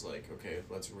survivors is like, okay,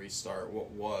 let's restart what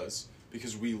was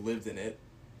because we lived in it,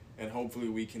 and hopefully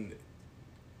we can.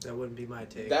 That wouldn't be my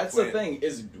take. That's the thing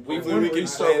is we Hopefully wouldn't we can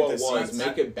restart plant what the was, seeds.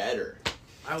 make it better.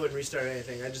 I wouldn't restart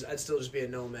anything. I'd still just be a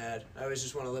nomad. I always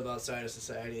just want to live outside of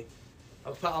society.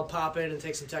 I'll pop in and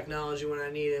take some technology when I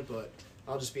need it, but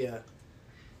I'll just be a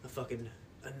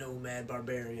nomad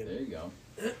barbarian. There you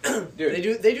go,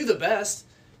 dude. They do the best.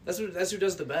 That's who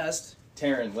does the best.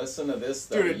 Taryn, listen to this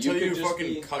though. Dude, until you could just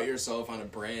fucking cut yourself on a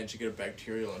branch, you get a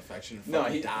bacterial infection and No,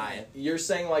 fucking die. You're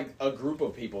saying like a group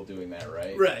of people doing that,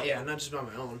 right? Right? Yeah, not just by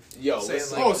my own. Yo, Saying,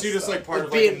 listen like- to Oh, so you're this just like stuff. part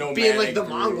of being, like a nomadic being like the group.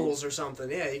 Mongols or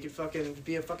something. Yeah, you could fucking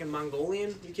be a fucking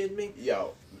Mongolian. You kidding me?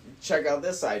 Yo, check out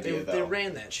this idea though. They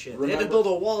ran that shit. They had Remember- to build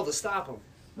a wall to stop them.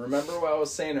 Remember what I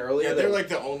was saying earlier? Yeah, they're that- like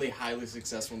the only highly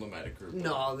successful nomadic group.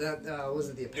 No, that was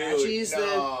it. The Apaches.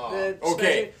 no. That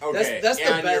Okay, That's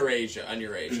the on best.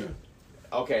 Eurasia.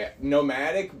 Okay,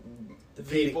 nomadic The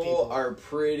Vedic people are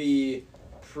pretty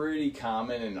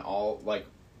common in all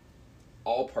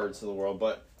parts of the world.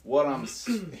 But what I'm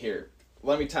here,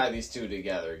 let me tie these two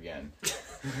together again.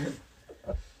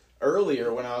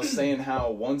 Earlier, when I was saying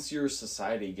how once your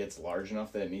society gets large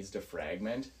enough that it needs to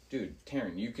fragment, dude,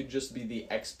 Taryn, you could just be the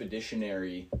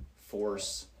expeditionary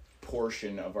force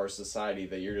portion of our society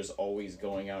that you're just always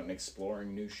going out and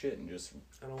exploring new shit and just.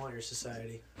 I don't want your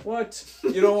society. What?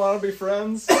 You don't want to be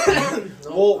friends?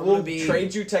 No, we'll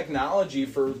trade you technology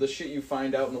for the shit you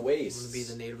find out in the I'm wastes. gonna be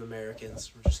the Native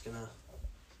Americans. We're just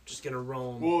gonna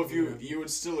roam. Well, if you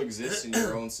would still exist in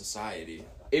your own society.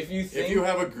 If you think If you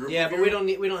have a group, Yeah, of but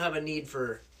you, we don't have a need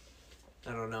for.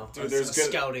 I don't know. Dude, a there's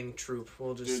good- scouting troop.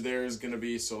 We'll just. Dude, there's gonna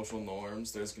be social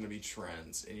norms. There's gonna be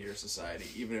trends in your society.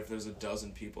 Even if there's a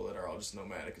dozen people that are all just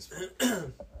nomadic as fuck,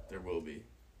 there will be.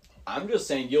 I'm just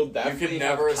saying you'll definitely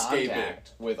never have escape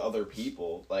contact with other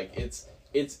people. Like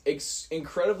it's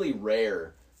incredibly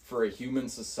rare for a human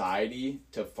society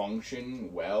to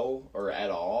function well or at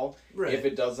all Right. if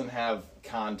it doesn't have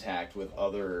contact with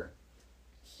other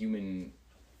human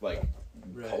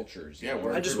Right. cultures. you Yeah, know?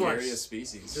 we're I a just want- gregarious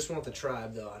species. Just want the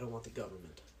tribe, though. I don't want the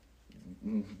government.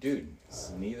 Dude,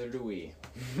 neither do we.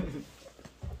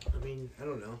 I mean, I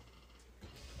don't know.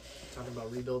 Talking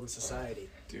about rebuilding society.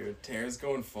 Dude, Taryn's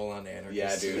going full on anarchist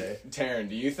Yeah, dude. today. Taryn,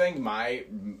 do you think my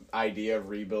idea of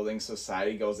rebuilding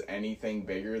society goes anything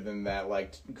bigger than that,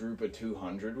 like, group of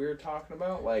 200 we were talking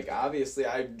about? Like, obviously,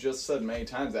 I've just said many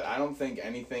times that I don't think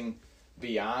anything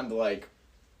beyond, like,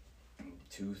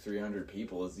 200-300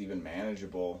 people is even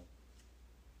manageable.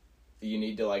 You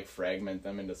need to, like, fragment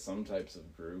them into some types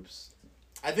of groups.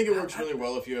 I think it works really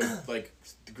well if you have like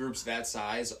groups that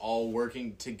size all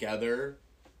working together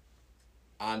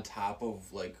on top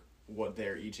of like what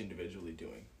they're each individually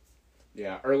doing.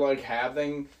 Yeah, or, like,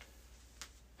 having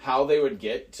how they would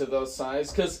get to those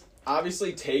size. Because,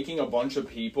 obviously, taking a bunch of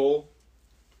people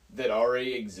that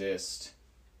already exist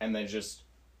and then just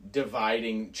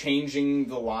changing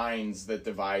the lines that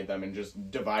divide them and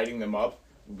just dividing them up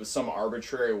with some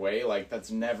arbitrary way, like,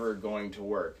 that's never going to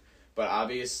work. But,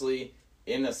 obviously,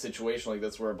 in a situation like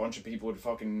this where a bunch of people would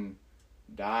fucking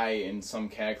die in some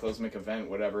cataclysmic event,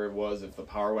 whatever it was, if the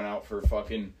power went out for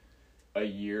fucking a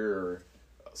year or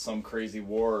some crazy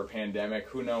war or pandemic,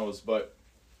 who knows, but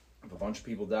if a bunch of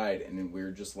people died and then we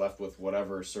were just left with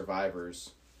whatever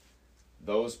survivors,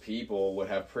 those people would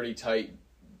have pretty tight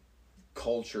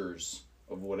cultures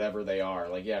of whatever they are.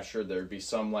 Like, yeah, sure, there'd be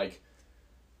some, like,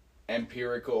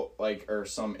 empirical, like, or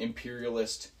some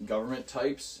imperialist government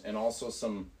types and also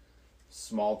some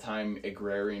small-time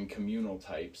agrarian communal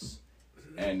types.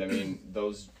 And, I mean,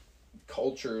 those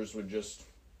cultures would just,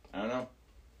 I don't know.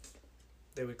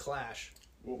 They would clash.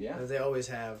 Well, yeah. They always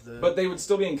have. But they would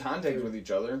still be in contact with each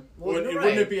other. Well,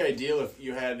 wouldn't it be ideal if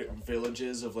you had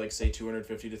villages of, like, say,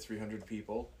 250 to 300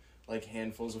 people? Like,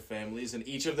 handfuls of families, and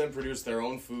each of them produced their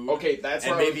own food. Okay, that's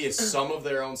and maybe some of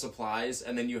their own supplies,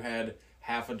 and then you had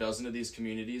half a dozen of these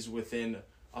communities within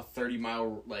a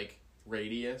 30-mile, like,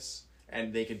 radius,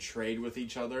 and they could trade with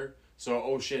each other. So,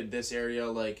 oh shit, this area,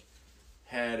 like,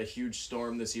 had a huge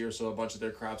storm this year, so a bunch of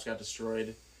their crops got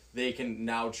destroyed. They can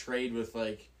now trade with,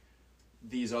 like,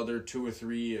 these other 2 or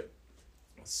 3,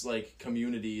 like,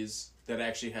 communities that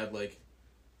actually had, like,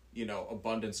 you know,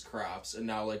 abundance crops, and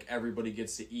now, like, everybody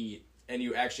gets to eat, and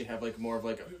you actually have, like, more of,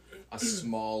 like, a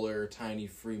smaller, tiny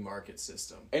free market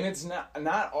system. And it's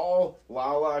not all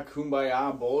la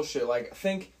kumbaya bullshit. Like,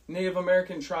 think Native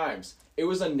American tribes. It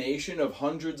was a nation of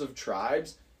hundreds of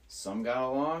tribes. Some got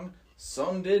along,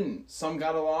 some didn't. Some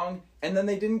got along, and then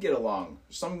they didn't get along.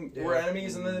 Some were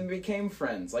enemies, and then they became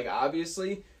friends. Like,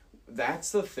 obviously,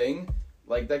 that's the thing.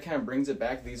 Like, that kind of brings it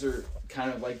back. These are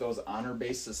kind of like those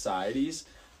honor-based societies.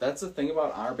 That's the thing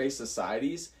about honor-based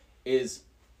societies is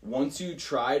once you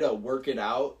try to work it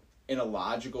out in a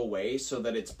logical way so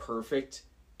that it's perfect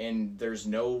and there's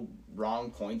no wrong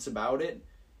points about it,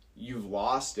 you've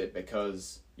lost it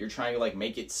because you're trying to, like,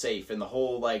 make it safe. And the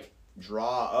whole, like,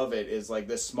 draw of it is, like,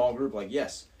 this small group. Like,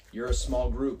 yes, you're a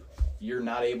small group. You're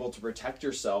not able to protect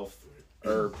yourself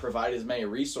or provide as many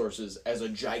resources as a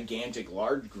gigantic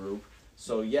large group.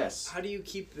 So, yes. How do you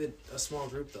keep it a small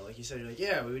group, though? Like you said, you're like,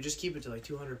 yeah, we would just keep it to, like,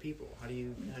 200 people. How do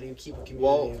you keep a community?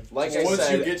 Well, like I once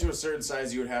said, you get to a certain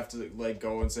size, you would have to, like,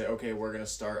 go and say, okay, we're gonna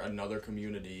start another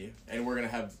community, and we're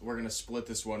gonna split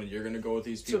this one, and you're gonna go with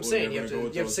these people. That's what I'm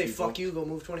saying. You have to say, fuck you, go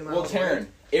move 20 miles. Well, Taryn,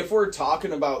 if we're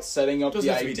talking about setting up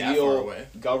the ideal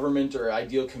government or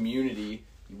ideal community,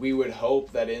 we would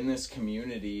hope that in this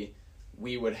community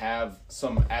we would have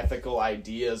some ethical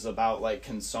ideas about, like,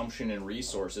 consumption and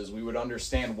resources. We would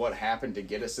understand what happened to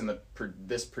get us in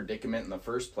this predicament in the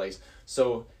first place.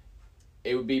 So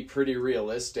it would be pretty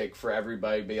realistic for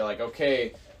everybody to be like,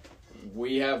 okay,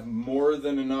 we have more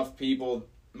than enough people,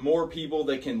 more people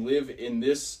that can live in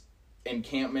this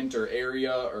encampment or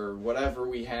area or whatever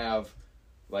we have,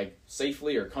 like,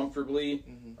 safely or comfortably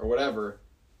or whatever.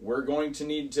 We're going to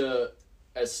need to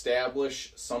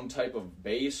establish some type of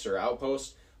base or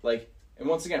outpost, like, and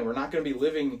once again, we're not going to be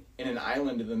living in an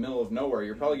island in the middle of nowhere.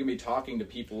 You're probably going to be talking to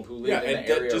people who live in the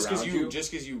area around you.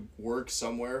 Just because you work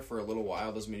somewhere for a little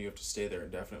while doesn't mean you have to stay there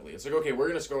indefinitely. It's like, okay, we're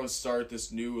going to go and start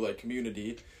this new, like,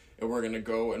 community, and we're going to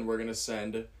go and we're going to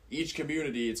send each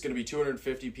community, it's going to be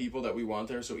 250 people that we want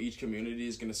there, so each community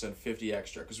is going to send 50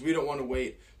 extra, because we don't want to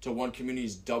wait till one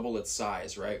community's double its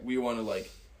size, right? We want to, like,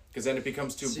 because then it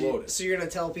becomes too bloated. So you're going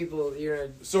to tell people,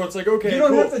 So it's like, okay, you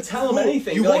don't have to tell them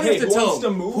anything. You won't have to tell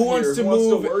them who wants to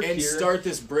move and start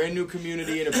this brand new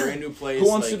community in a brand new place. Who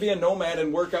wants to be a nomad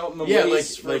and work out in the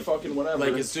woods for fucking whatever.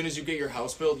 Like, as soon as you get your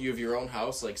house built, you have your own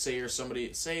house. Like, say you're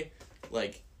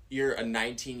you're a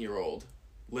 19-year-old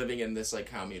living in this,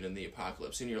 like, commune in the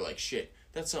apocalypse, and you're like, shit,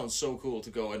 that sounds so cool to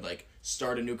go and, like,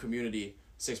 start a new community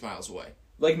 6 miles away.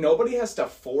 Like, nobody has to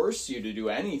force you to do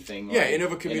anything. Yeah, and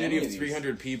if a community of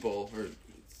 300 people, or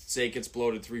say it gets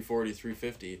bloated 340,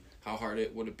 350, how hard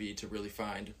would it be to really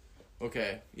find,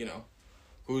 okay, you know,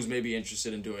 who's maybe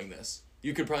interested in doing this?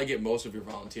 You could probably get most of your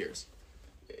volunteers.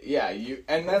 Yeah,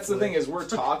 and that's the thing is we're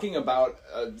talking about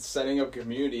setting up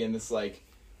community and this, like,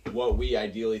 what we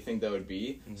ideally think that would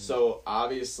be. Mm-hmm. So,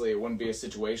 obviously, it wouldn't be a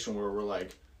situation where we're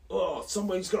like, oh,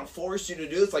 somebody's going to force you to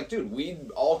do this. Like, dude,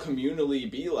 we'd all communally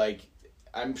be like,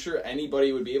 I'm sure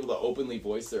anybody would be able to openly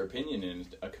voice their opinion in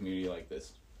a community like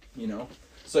this, you know?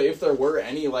 So if there were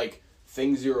any, like,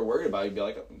 things you were worried about,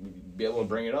 you'd be able to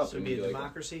bring it up. So it'd be a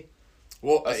democracy?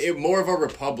 Well, more of a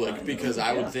republic, because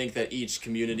I would think that each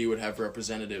community would have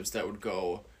representatives that would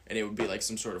go, and it would be like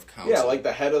some sort of council. Yeah, like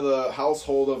the head of the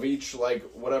household of each, like,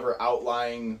 whatever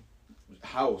outlying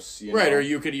house, you know? Right, or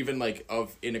you could even, like,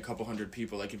 in a couple hundred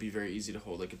people, like, it'd be very easy to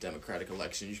hold, like, a democratic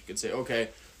election. You could say, okay,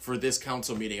 for this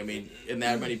council meeting, I mean, in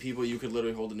that many people, you could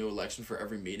literally hold a new election for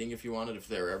every meeting if you wanted, if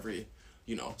they're every,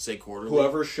 say quarterly.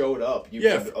 Whoever showed up, you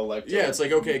could elect. Yeah, it's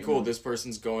like, okay, cool, this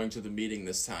person's going to the meeting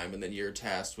this time, and then you're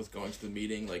tasked with going to the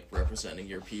meeting, like, representing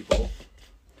your people.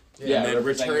 Yeah, and then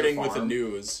returning with the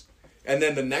news. And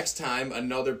then the next time,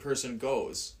 another person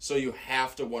goes. So you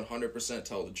have to 100%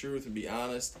 tell the truth and be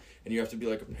honest, and you have to be,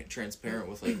 like, transparent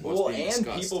with, like, what's being discussed.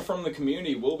 And people from the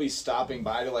community will be stopping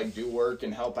by to, like, do work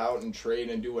and help out and trade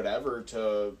and do whatever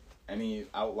to any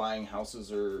outlying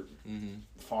houses or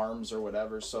farms or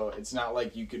whatever. So it's not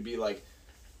like you could be, like,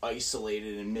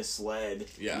 isolated and misled,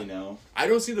 you know? I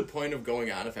don't see the point of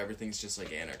going on if everything's just,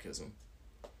 like, anarchism.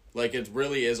 Like, it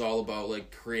really is all about,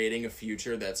 like, creating a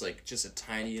future that's, like, just a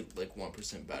tiny, like,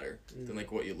 1% better than,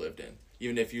 like, what you lived in.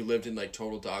 Even if you lived in, like,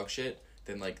 total dog shit,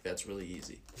 then, like, that's really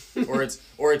easy. Or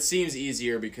it seems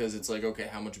easier because it's like, okay,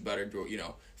 how much better do,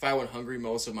 if I went hungry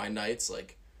most of my nights,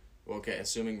 like, okay,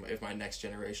 assuming if my next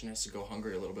generation has to go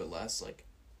hungry a little bit less, like,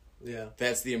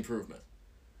 that's the improvement.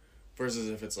 Versus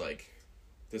if it's, like,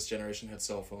 this generation had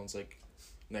cell phones, like,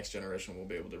 next generation will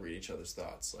be able to read each other's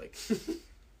thoughts, like...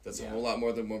 That's a whole lot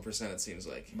more than 1%, it seems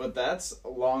like. But that's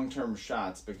long-term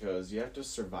shots because you have to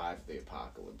survive the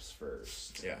apocalypse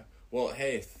first. Yeah. Well,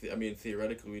 hey,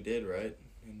 theoretically we did, right?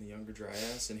 In the Younger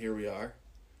Dryas, and here we are.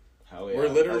 Hell yeah. We're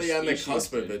literally on the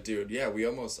cusp of it, dude. Yeah,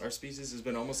 our species has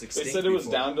been almost extinct. They said it was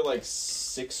down to like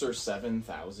 6,000 or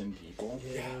 7,000 people.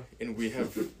 Yeah. And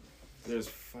there's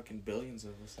fucking billions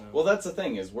of us now. Well, that's the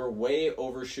thing, is we're way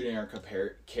overshooting our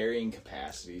carrying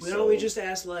capacity. Why don't we just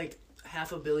ask, like,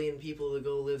 500 million people to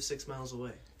go live 6 miles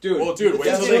away? Dude, wait till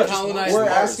they colonize Mars. We're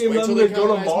asking them to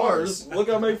go to Mars. Look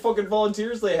how many fucking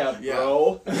volunteers they have,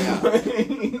 bro. Yeah.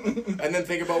 And then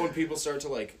think about when people start to,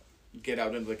 like, get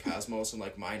out into the cosmos and,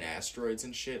 like, mine asteroids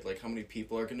and shit. Like, how many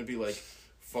people are going to be like,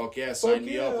 fuck yeah, sign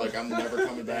me up. Like, I'm never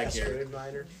coming back here.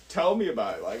 Miner. Tell me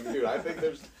about it. Like, dude, I think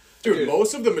there's... Dude,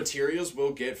 most of the materials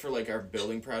we'll get for, like, our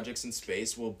building projects in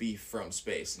space will be from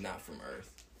space, not from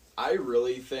Earth. I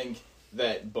really think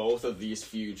that both of these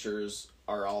futures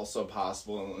are also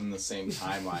possible in the same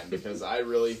timeline, because I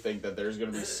really think that there's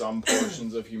going to be some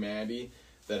portions of humanity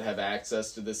that have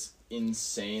access to this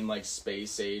insane, like,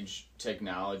 space age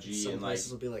technology. Some and, like,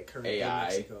 will be like AI.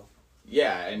 Mexico.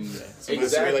 Yeah, and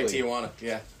exactly. Like Tijuana.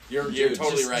 Yeah. You're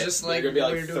totally right. Just like you're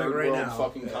gonna be like we're doing right now.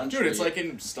 Fucking country. Dude, it's like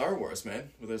in Star Wars, man,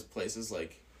 where there's places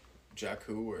like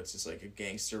Jakku where it's just like a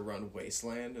gangster-run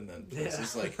wasteland, and then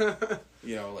places like,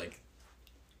 like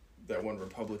that one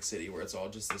Republic City where it's all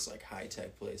just this like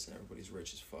high-tech place and everybody's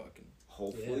rich as fuck. And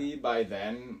hopefully by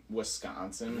then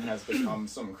Wisconsin has become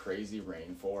some crazy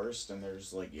rainforest, and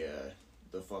there's like,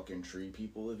 the fucking tree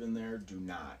people live in there. Do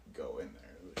not go in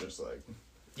there. They're just like...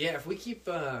 Yeah, if we keep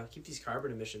these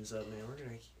carbon emissions up, man, we're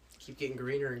gonna keep getting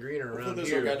greener and greener around there's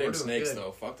here. There's no goddamn snakes,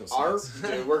 though. Fuck those snakes.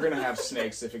 Dude, we're gonna have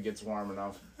snakes if it gets warm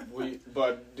enough.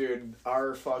 But dude,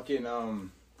 our fucking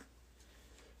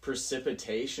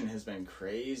precipitation has been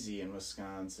crazy in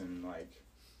Wisconsin. Like,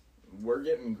 we're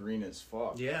getting green as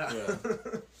fuck. Yeah.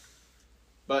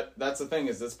 But that's the thing,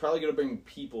 is that's probably gonna bring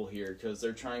people here because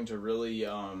they're trying to really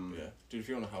Yeah, dude, if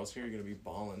you own a house here, you're gonna be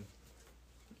balling.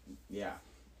 Yeah.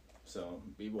 So,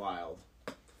 be wild.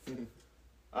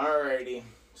 Alrighty.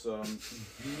 So...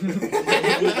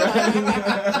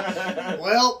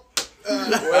 well,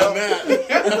 Matt.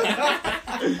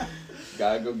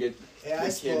 Gotta go get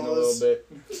the kid in a little bit.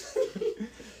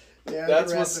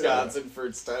 That's Wisconsin for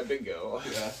it's time to go.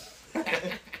 Yeah.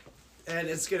 And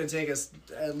it's going to take us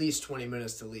at least 20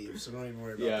 minutes to leave, so don't even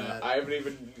worry about that. I haven't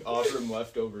even offered him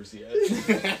leftovers yet.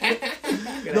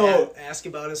 Ask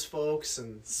about his folks.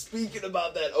 And speaking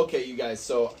about that, okay, you guys,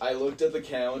 so I looked at the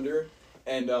calendar,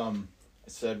 and it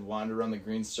said wander around the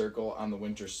green circle on the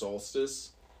winter solstice.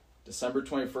 December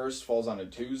 21st falls on a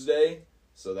Tuesday,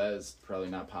 so that is probably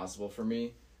not possible for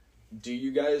me. Do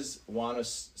you guys want to...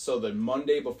 So the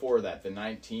Monday before that, the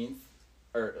 19th...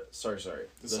 The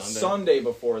Sunday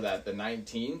before that, the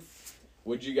 19th,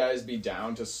 would you guys be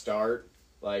down to start,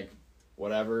 like,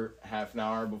 whatever, half an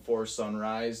hour before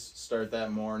sunrise, start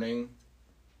that morning,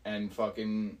 and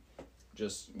fucking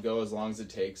just go as long as it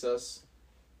takes us?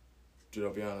 Dude,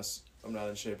 I'll be honest, I'm not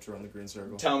in shape to run the green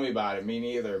circle. Tell me about it. Me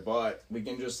neither, but we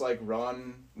can just, like,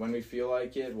 run when we feel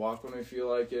like it, walk when we feel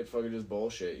like it, fucking just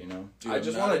bullshit, you know? Dude, I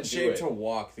just want to in shape to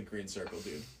walk the green circle,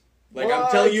 dude. Like, what?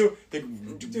 I'm telling you,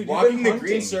 Dude, walking the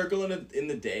green circle in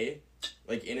a day,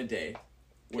 would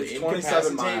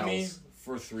incapacitate me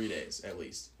for 3 days, at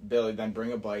least. Billy, then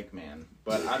bring a bike, man.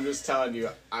 But I'm just telling you,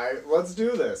 let's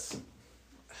do this.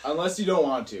 Unless you don't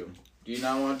want to. Do you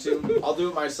not want to? I'll do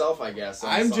it myself, I guess.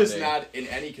 I'm just not in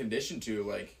any condition to,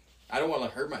 like, I don't want to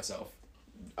hurt myself.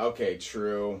 Okay,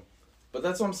 true. But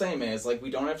that's what I'm saying, man. It's like we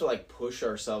don't have to like push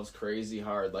ourselves crazy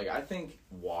hard. Like I think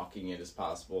walking it is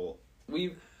possible.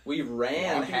 We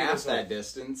ran Walking half that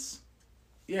distance.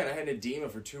 Yeah, and I had an edema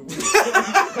for 2 weeks.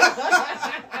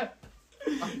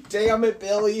 Damn it,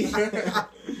 Billy.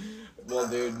 Well,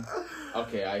 dude.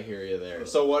 Okay, I hear you there.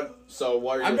 So what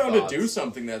are your I'm down thoughts? to do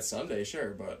something that Sunday,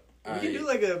 sure, but We can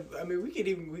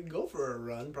do we can go for a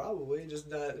run, probably. Just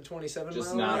not 27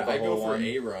 Just mile not run. the I go whole for one.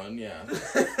 a run, yeah.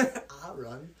 I'll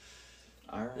run.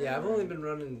 All right. Yeah, I've only been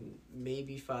running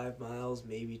maybe 5 miles,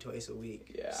 maybe twice a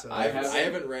week. Yeah, So I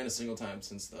haven't ran a single time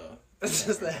since the... That's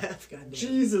just the half, goddamn.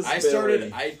 Jesus,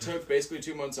 I took basically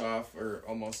 2 months off, or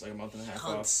almost like a month and a half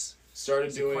Hunts. off. Started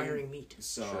He's doing... acquiring meat.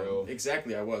 So, True.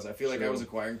 exactly, I was. I feel like I True. was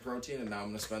acquiring protein, and now I'm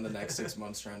going to spend the next 6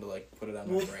 months trying to, like, put it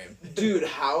on my frame. Dude,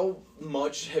 how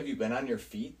much have you been on your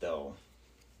feet, though?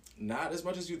 Not as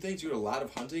much as you think, dude. A lot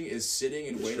of hunting is sitting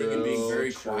and waiting and being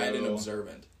very quiet and True.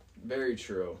 observant. Very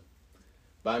true.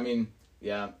 But, I mean,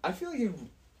 yeah, I feel like you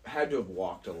had to have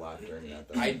walked a lot during that,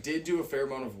 though. I did do a fair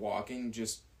amount of walking,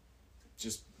 just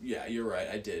yeah, you're right,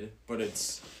 I did. But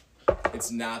it's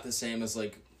not the same as,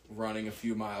 like, running a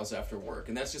few miles after work.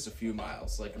 And that's just a few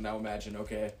miles. Like, now imagine,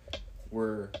 okay,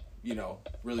 we're,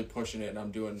 really pushing it, and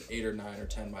I'm doing 8 or 9 or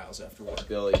 10 miles after work.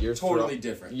 Billy, you're Totally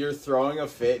different. You're throwing a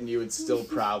fit, and you would still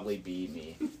probably beat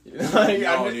me. Like, No, dude,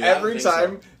 I don't every think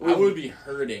time... so. I would be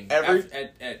hurting. Every-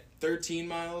 At 13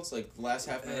 miles, like the last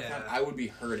half marathon, Yeah. I would be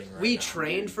hurting right We now.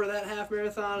 trained for that half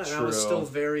marathon, and I was True. still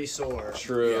very sore.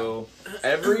 True.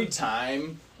 Every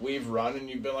time we've run and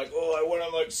you've been like, oh, I went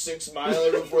on like 6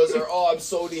 miler before this, or oh, I'm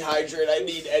so dehydrated, I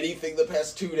need anything the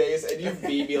past 2 days, and you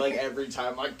beat me like every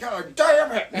time, like, God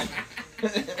damn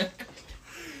it!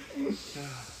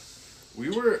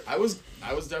 I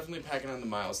was definitely packing on the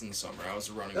miles in the summer. I was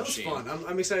a running That was machine. fun.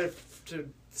 I'm excited to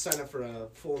sign up for a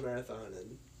full marathon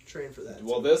and train for that.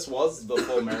 Well, this was the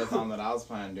full marathon that I was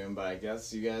planning on doing, but I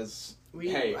guess you guys... I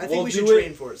think we'll we should do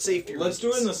train for it. Safety Let's do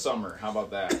it in the reasons. summer. How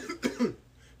about that?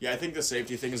 Yeah, I think the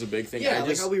safety thing is a big thing. Yeah, I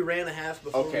like how we ran a half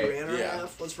before Okay, we ran our yeah.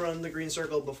 half. Let's run the green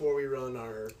circle before we run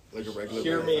our like a regular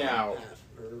Hear me marathon. out. half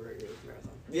or regular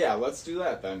marathon. Yeah, let's do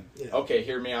that then. Yeah. Okay,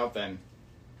 hear me out then.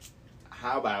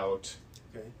 How about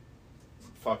Okay.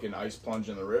 fucking ice plunge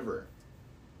in the river?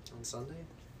 On Sunday?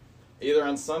 Either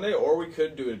on Sunday, or we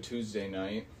could do it Tuesday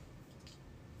night.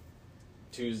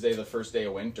 Tuesday, the first day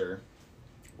of winter.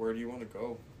 Where do you want to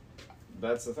go?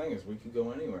 That's the thing, is we could go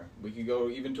anywhere. We could go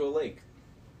even to a lake.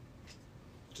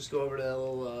 Just go over to that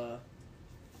little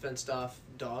fenced off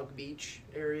dog beach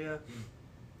area.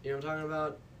 You know what I'm talking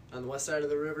about? On the west side of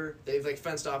the river. They've like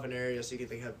fenced off an area so you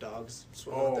can have dogs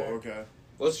swim out there. Okay.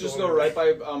 Let's just Go go right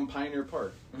by Pioneer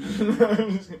Park. I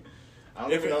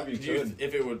don't even know if you could.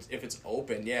 If it's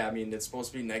open, yeah. I mean, it's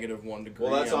supposed to be -1 degree.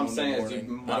 Well, that's what on I'm Monday saying, is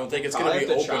morning. you I don't think it's probably going to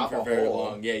be have to open chop for a very hole.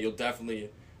 long. Yeah, you'll definitely.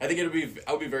 I think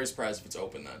I would be very surprised if it's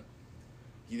open then.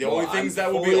 The Well, only things I'm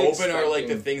that will be fully open are like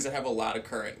the expecting- things that have a lot of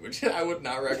current, which I would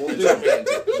not Well, recommend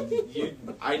dude, jumping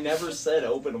into. I never said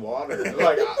open water.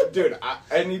 Like,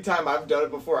 anytime I've done it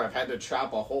before, I've had to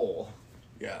chop a hole.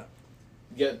 Yeah.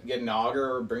 Get an auger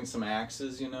or bring some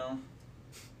axes,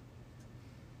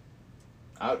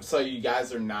 So you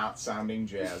guys are not sounding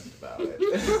jazzed about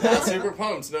it. Not super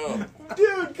pumped, no.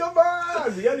 Dude, come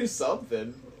on! We gotta do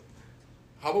something.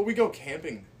 How about we go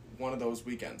camping one of those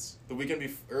weekends? The weekend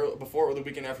before or the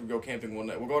weekend after we go camping one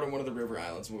night. We'll go to one of the river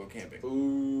islands and we'll go camping.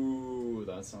 Ooh,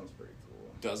 that sounds pretty cool.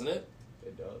 Doesn't it?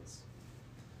 It does.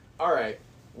 Alright,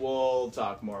 we'll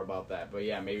talk more about that. But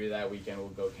yeah, maybe that weekend we'll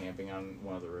go camping on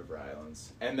one of the river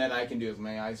islands. And then I can do as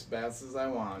many ice baths as I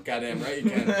want. Goddamn right you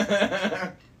can.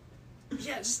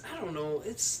 Yeah, just I don't know.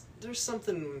 There's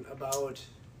something about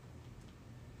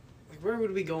like where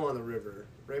would we go on the river?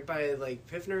 Right by like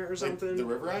Piffner or Like, something? the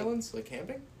river islands? Like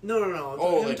camping? No.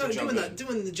 Oh, I'm like to talking- jump doing in.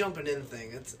 doing the jumping in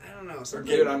thing. I don't know. Something.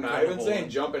 Dude, I'm not Cut a even hole saying in.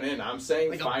 jumping in. I'm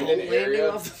saying Like a find boat an landing area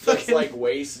off the that's fucking- like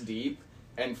waist deep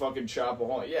and fucking chop a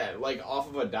hole. Yeah, like off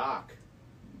of a dock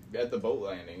at the boat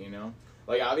landing,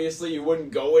 Like, obviously, you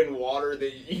wouldn't go in water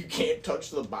that you can't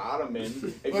touch the bottom in. if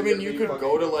Well, I you're mean, gonna you be could fucking-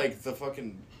 go to, like, the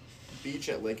fucking beach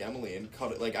at Lake Emily and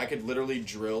cut it. Like, I could literally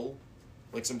drill,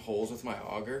 like, some holes with my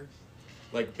auger,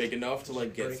 like, big enough to,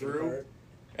 like, get Break it through. apart.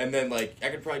 And then, like, I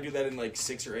could probably do that in, like,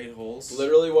 6 or 8 holes.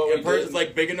 Literally what we And did.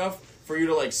 like, big enough for you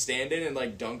to, like, stand in and,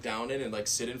 like, dunk down in and, like,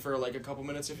 sit in for, like, a couple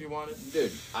minutes if you wanted.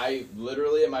 Dude, I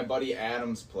literally at my buddy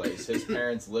Adam's place, his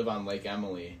parents live on Lake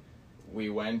Emily. We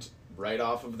went right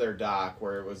off of their dock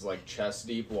where it was like chest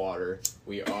deep water.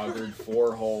 We augured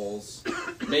 4 holes,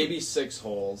 maybe 6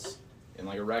 holes in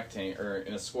like a rectangle or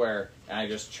in a square, and I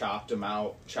just chopped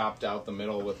out the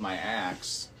middle with my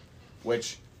axe,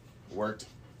 which worked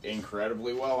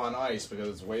incredibly well on ice because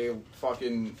it's way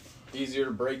fucking easier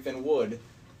to break than wood.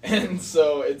 And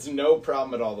so it's no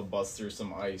problem at all to bust through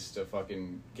some ice to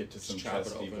fucking get to some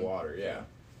chest deep water. Yeah.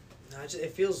 Nah,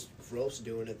 it feels gross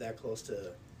doing it that close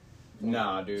to.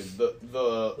 Nah, dude.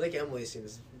 The Lake Emily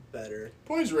seems better.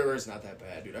 Poise River is not that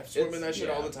bad, dude. I swim in that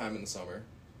shit all the time in the summer.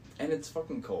 And it's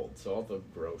fucking cold, so all the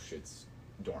gross shit's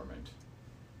dormant.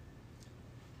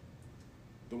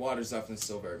 The water's definitely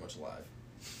still very much alive.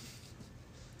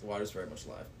 The water's very much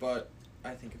alive, but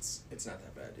I think it's not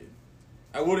that bad, dude.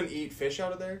 I wouldn't eat fish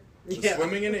out of there. But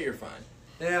swimming in it, you're fine.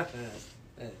 Yeah.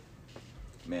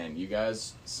 Man, you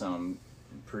guys sound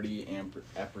pretty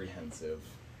apprehensive.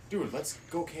 Dude, let's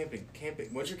go camping.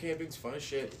 Winter camping's fun as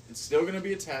shit. It's still gonna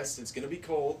be a test. It's gonna be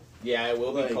cold. Yeah, it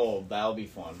will be cold. That'll be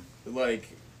fun.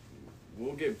 Like,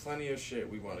 we'll get plenty of shit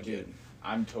we want to get.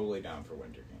 I'm totally down for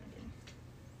winter camping.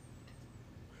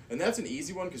 And that's an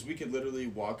easy one because we could literally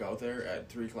walk out there at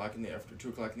 2 o'clock in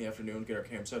the afternoon, get our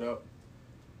camp set up.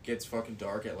 Gets fucking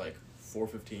dark at like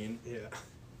 4:15. Yeah.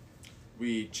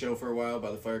 We chill for a while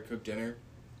by the fire, cook dinner,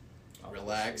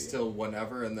 relax till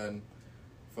whenever, and then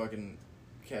fucking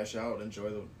cash out and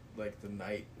enjoy the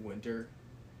night winter.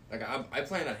 Like I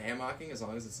plan on hammocking as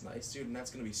long as it's nice, dude, and that's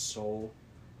gonna be so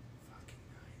fucking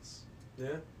nice.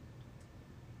 Yeah.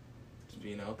 Just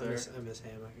being out there. I miss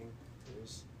hammocking.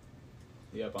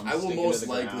 Yep, I will most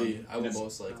likely bring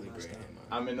a hammock.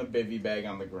 I'm in a bivy bag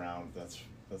on the ground. That's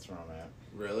where I'm at.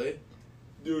 Really?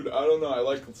 Dude, I don't know. I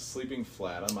like sleeping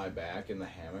flat on my back, and the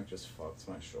hammock just fucks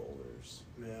my shoulders.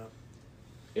 Yeah.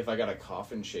 If I got a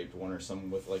coffin-shaped one or something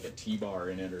with like a T-bar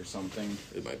in it or something,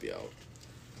 it might be out.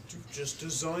 Just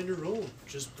design your own.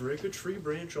 Just break a tree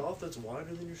branch off that's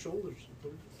wider than your shoulders.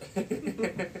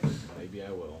 Maybe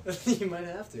I will. You might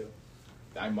have to.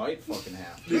 I might fucking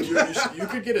have to. Dude, you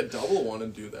could get a double one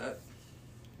and do that.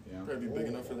 Yeah. Probably be big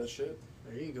enough for that shit.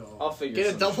 There you go. I'll figure.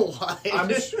 Get a double wide. I'm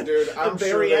sure they I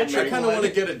make kind of one. want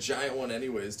to get a giant one,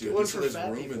 anyways, dude. One So for there's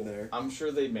fat room people. in there. I'm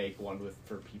sure they make one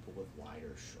for people with wider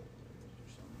shoulders or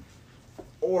something.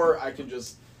 Or I could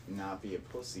just not be a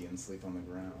pussy and sleep on the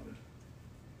ground.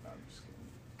 No, I'm just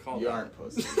kidding. You aren't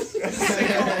pussies.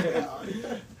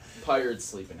 Pirates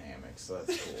sleep in hammocks, so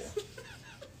that's cool.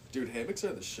 Dude, hammocks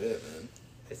are the shit, man.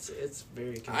 It's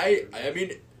very. I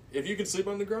mean, if you can sleep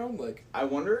on the ground, like I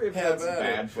wonder if that's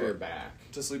bad for your back.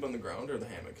 To sleep on the ground or the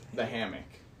hammock? The hammock.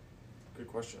 Good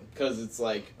question. Because it's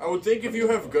like I would think if you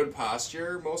have good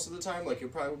posture most of the time, like you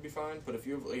probably would be fine. But if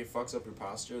it fucks up your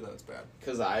posture, then it's bad.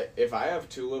 Because if I have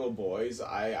two little boys,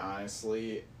 I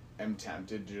honestly am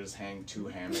tempted to just hang two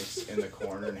hammocks in the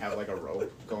corner and have like a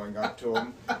rope going up to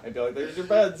them and be like, "There's your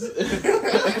beds."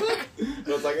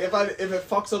 But it's like if it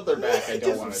fucks up their back, I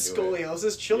don't want to do it.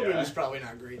 Scoliosis. Children's probably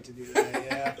not great to do that.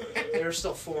 Yeah, they're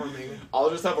still forming. I'll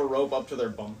just have a rope up to their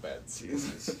bunk beds.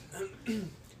 Jesus.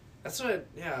 That's what.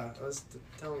 I was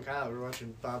telling Kyle we were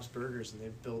watching Bob's Burgers and they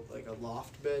built like a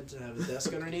loft bed to have a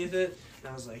desk underneath it, and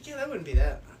I was like, yeah, that wouldn't be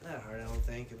that hard, I don't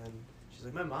think. And then she's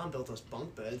like, my mom built us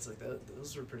bunk beds, like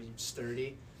those were pretty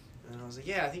sturdy. And I was like,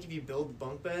 yeah, I think if you build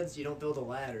bunk beds, you don't build a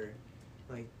ladder.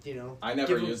 Like, I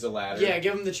never used a ladder. Yeah,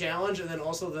 give them the challenge, and then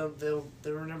also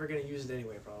they were never going to use it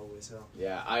anyway, probably. So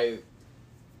yeah,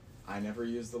 I never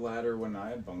used the ladder when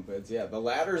I had bunk beds. Yeah, the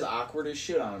ladder's awkward as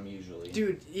shit on them usually.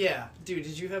 Dude,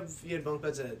 did you had bunk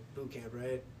beds at boot camp,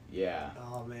 right? Yeah.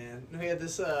 Oh man, we had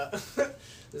this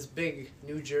this big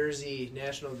New Jersey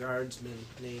National Guardsman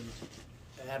named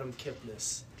Adam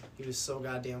Kipnis. He was so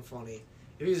goddamn funny.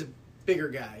 He was a bigger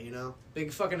guy,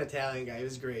 big fucking Italian guy. He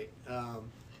was great.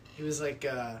 He was like,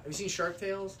 have you seen Shark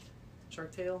Tale?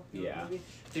 Yeah. Movie?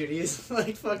 Dude, he's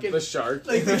like fucking... The shark?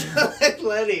 Like the guy like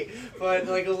Lenny, but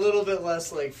like a little bit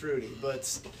less like fruity, but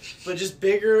just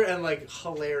bigger and like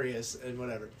hilarious and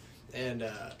whatever. And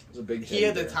he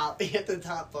had the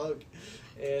top bunk.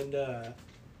 And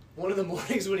one of the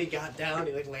mornings when he got down,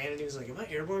 he like landed, he was like, am I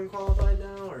airborne qualified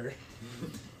now? Or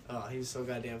oh, he was so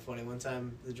goddamn funny. One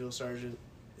time the drill sergeant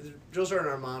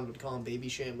Armand would call him Baby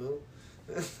Shamu.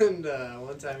 And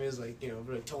one time he was like,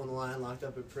 towing the line, locked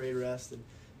up at parade rest, and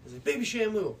he was like, Baby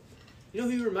Shamu, you know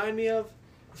who you remind me of?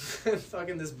 And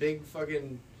fucking this big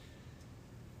fucking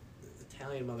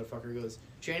Italian motherfucker goes,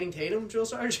 Channing Tatum, drill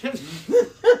sergeant?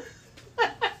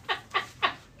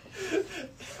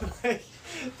 Like,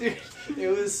 dude, it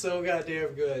was so goddamn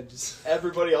good. Just,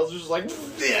 everybody else was just like,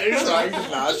 yeah, just trying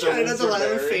not to let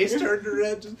her face turn to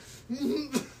red.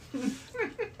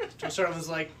 Joe Sarton was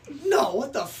like, no,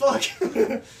 what the fuck?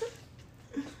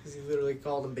 Because he literally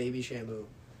called him Baby Shamu.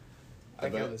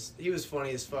 He was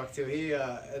funny as fuck too.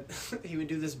 He would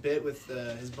do this bit with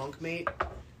his bunkmate,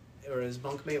 his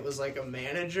bunkmate was like a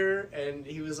manager, and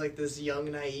he was like this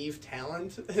young naive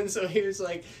talent, and so he was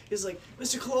like,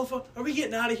 Mr. Kalofa, are we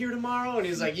getting out of here tomorrow? And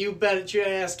he's like, you bet your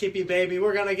ass, Kippy baby,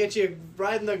 we're gonna get you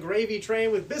riding the gravy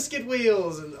train with biscuit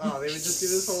wheels, and they would just do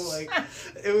this whole like,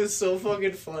 it was so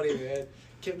fucking funny, man.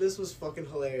 This was fucking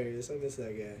hilarious. I miss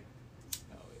that guy.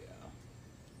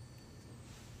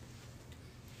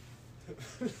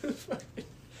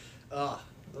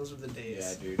 Those were the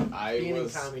days. Yeah, dude. Being in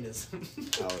communism.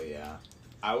 Hell yeah.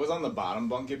 I was on the bottom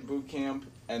bunk in boot camp,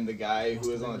 and the guy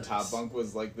who was on the top bunk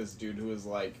was like this dude who was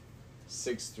like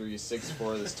 6'3",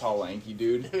 6'4", this tall, lanky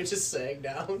dude. It just sag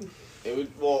down. It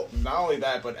would, well, not only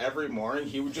that, but every morning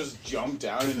he would just jump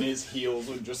down and his heels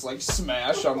would just like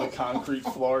smash on the concrete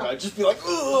floor, and I'd just be like,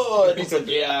 ugh! And he's like,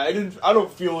 yeah, I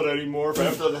don't feel it anymore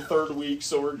after the third week,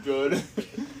 so we're good.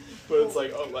 But it's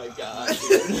like, oh my god,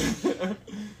 dude.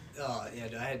 Oh, yeah,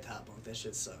 dude, I had top bunk. That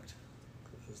shit sucked.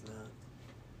 It was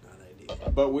not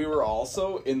ideal. But we were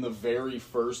also in the very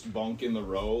first bunk in the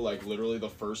row, like literally the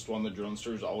first one the drill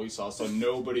instructors always saw, so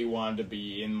nobody wanted to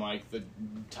be in like the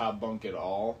top bunk at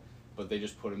all. But they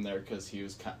just put him there because he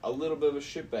was a little bit of a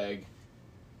shitbag.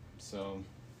 So.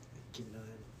 Keep an eye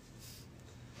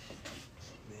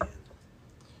on him. Man.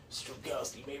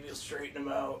 Strugowski, maybe he'll straighten him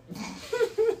out.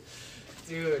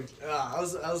 Dude, I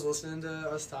was listening to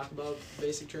us talk about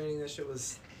basic training. That shit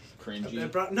was cringy.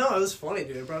 It was funny,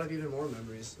 dude. It brought up even more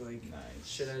memories. Like, nice.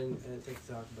 Shit I didn't think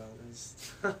to talk about. It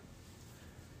was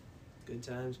good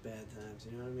times, bad times.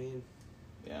 You know what I mean?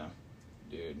 Yeah,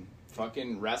 dude.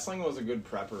 Fucking wrestling was a good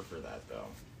prepper for that, though.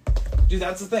 Dude,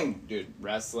 that's the thing. Dude,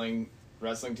 wrestling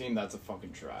team, that's a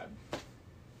fucking tribe.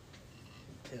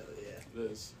 Hell yeah.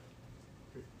 It is.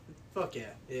 Fuck yeah.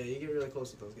 Yeah, you get really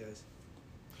close with those guys.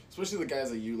 Especially the guys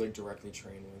that you, like, directly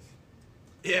train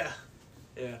with. Yeah.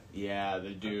 Yeah. Yeah, the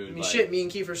dude. I mean, like, shit, me and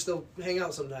Kiefer still hang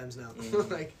out sometimes now.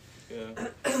 Mm-hmm. Like, yeah.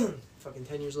 fucking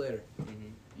 10 years later. Mm-hmm.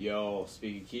 Yo,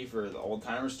 speaking of Kiefer, the old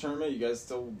timers tournament, you guys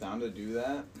still down to do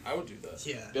that? I would do that.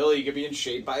 Yeah. Billy, you could be in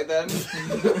shape by then.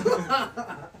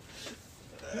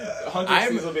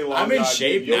 I'm in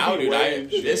shape now,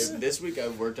 dude. Shape. This week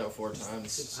I've worked out 4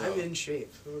 times. So. I'm in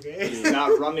shape, okay?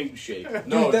 Not running shape.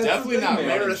 No, Dude, definitely not running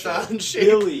marathon shape.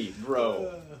 Billy,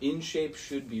 bro, in shape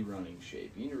should be running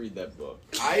shape. You need to read that book.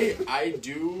 I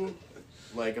do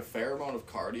like a fair amount of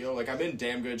cardio. Like, I'm in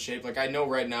damn good shape. Like, I know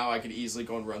right now I could easily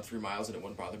go and run 3 miles and it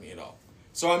wouldn't bother me at all.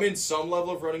 So I'm in some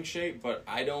level of running shape, but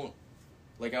I don't,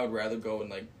 like, I would rather go and,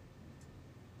 like,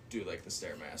 do, like, the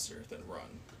Stairmaster than run.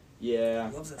 Yeah.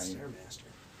 I love that Stairmaster.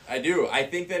 I do. I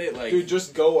think that it, like... Dude,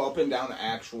 just go up and down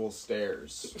actual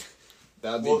stairs.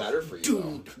 That would be better for you,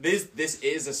 dude, though. This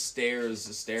is a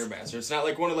Stairmaster. It's not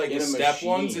like one of, like, In the a step machine.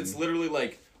 ones. It's literally,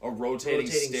 like, a rotating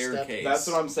staircase. That's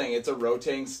what I'm saying. It's a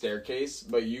rotating staircase,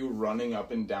 but you running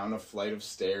up and down a flight of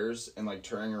stairs and, like,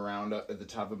 turning around at the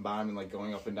top and bottom and, like,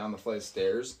 going up and down the flight of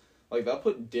stairs, like, that'll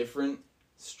put different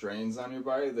strains on your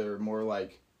body. They're more,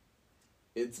 like,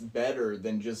 it's better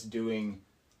than just doing,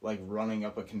 like, running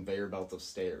up a conveyor belt of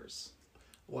stairs.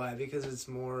 Why? Because it's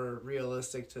more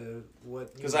realistic to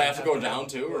what... Because I have to go down,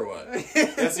 too, or what?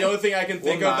 That's the only thing I can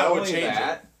think of that would change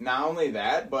it. Not only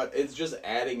that, but it's just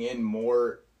adding in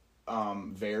more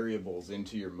variables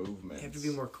into your movements. You have to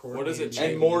be more coordinated. What does it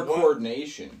change? And more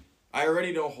coordination. I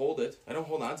already don't hold it. I don't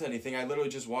hold on to anything. I literally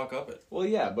just walk up it. Well,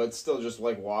 yeah, but still just,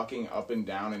 like, walking up and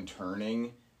down and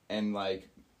turning and, like,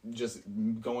 just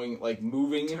going, like,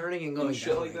 moving. Turning and going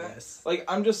shit down, like I that. guess. Like,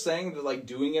 I'm just saying that, like,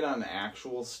 doing it on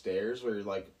actual stairs where you're,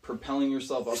 like, propelling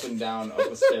yourself up and down up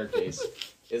a staircase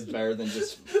is better than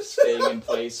just staying in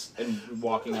place and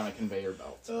walking on a conveyor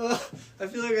belt. I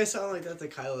feel like I sound like that to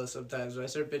Kyla sometimes when I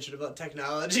start bitching about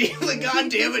technology. I'm like,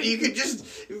 God damn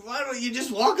it, why don't you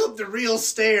just walk up the real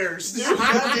stairs?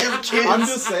 Goddamn kids. I'm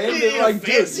just saying that, like,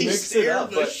 dude, mix it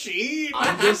up. Machine.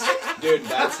 Dude,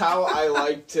 that's how I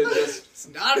like to just... It's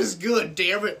not as good,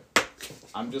 damn it.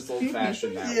 I'm just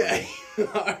old-fashioned that way. Yeah, you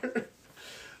are.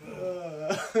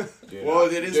 Dude, well,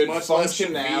 it is much less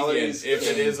convenient if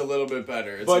it is a little bit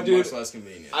better. It's much less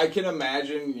convenient. I can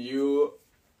imagine you,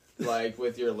 like,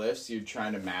 with your lifts, you're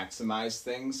trying to maximize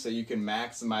things, so you can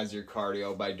maximize your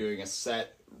cardio by doing a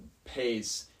set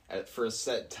pace for a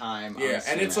set time. Yeah,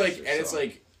 and it's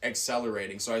like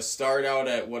accelerating. So I start out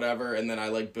at whatever, and then I,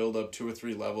 like, build up 2 or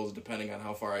 3 levels depending on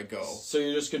how far I go. So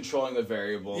you're just controlling the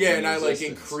variables. Yeah, and I, like,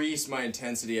 increase my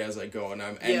intensity as I go, and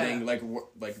I'm ending, like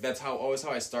that's always how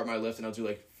I start my lift, and I'll do,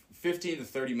 like, 15 to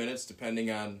 30 minutes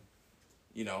depending on,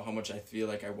 you know, how much I feel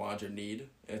like I want or need,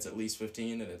 and it's at least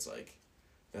 15, and it's, like,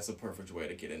 that's the perfect way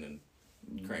to get in and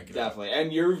crank it Definitely,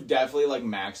 and you've definitely, like,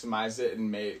 maximized it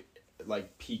and made...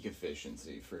 like peak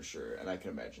efficiency for sure, and I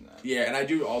can imagine that. Yeah, and I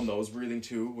do all nose breathing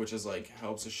too, which is like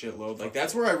helps a shitload. Like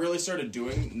that's where I really started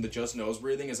doing the just nose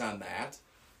breathing is on that.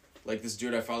 Like this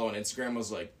dude I follow on Instagram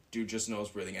was like, do just nose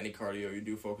breathing. Any cardio you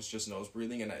do, focus just nose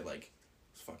breathing, and I like,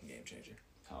 it's a fucking game changer.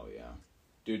 Hell yeah,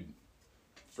 dude,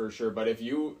 for sure. But if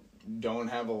you don't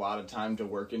have a lot of time to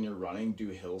work in your running, do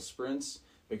hill sprints,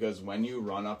 because when you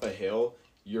run up a hill,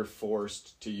 you're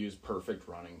forced to use perfect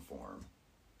running form.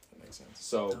 That makes sense.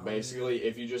 So basically,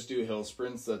 if you just do hill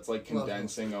sprints, that's like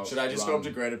condensing a Should I just run. go up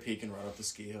to Granite Peak and run up the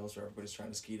ski hills where everybody's trying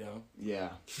to ski down? Yeah.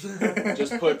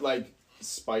 Just put like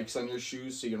spikes on your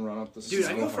shoes so you can run up the Dude,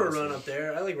 I go for a run up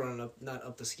there. I like running up, not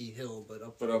up the ski hill, but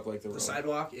up like the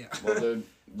sidewalk. Yeah. Well, dude,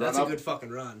 That's a good fucking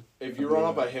run. If you run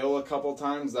up a hill a couple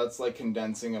times, that's like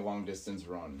condensing a long distance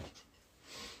run.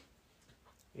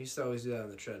 I used to always do that on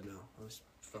the treadmill. I was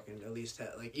fucking at least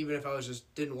like, even if I was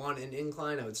just didn't want an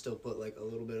incline, I would still put like a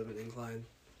little bit of an incline.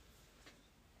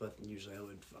 But usually I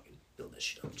would fucking build this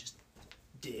shit up, just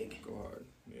dig. Go hard.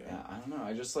 Yeah, I don't know.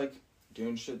 I just like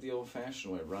doing shit the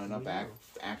old-fashioned way, running up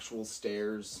actual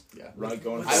stairs. Yeah,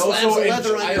 Going.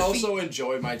 I also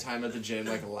enjoy my time at the gym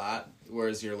like a lot.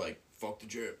 Whereas you're like, fuck the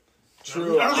gym.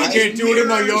 True. I can't do it in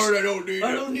my yard. I don't need it.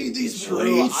 I don't need these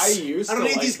True. weights. I don't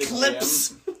need these clips.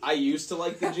 Gym. I used to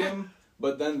like the gym,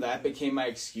 but then that became my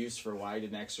excuse for why I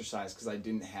didn't exercise, because I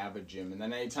didn't have a gym. And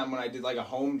then anytime when I did like a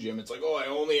home gym, it's like, oh, I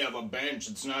only have a bench.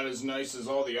 It's not as nice as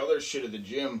all the other shit at the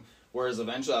gym. Whereas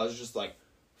eventually I was just like,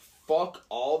 fuck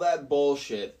all that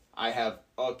bullshit. I have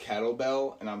a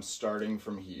kettlebell and I'm starting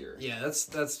from here. Yeah,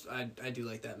 that's I do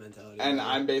like that mentality. And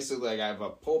I'm basically like, I have a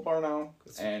pull bar now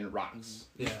and rocks.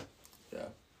 Yeah. Yeah.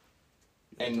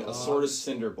 And assorted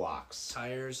cinder blocks.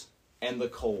 Tires. And the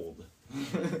cold.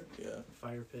 Yeah.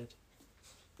 Fire pit.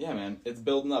 Yeah, man. It's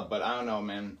building up, but I don't know,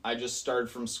 man. I just started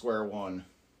from square one.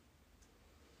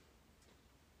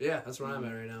 Yeah, that's where I'm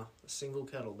at right now. A single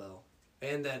kettlebell.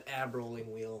 And that ab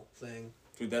rolling wheel thing.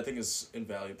 Dude, that thing is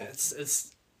invaluable.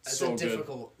 It's so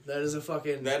difficult. Good. That is a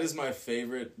fucking... That is my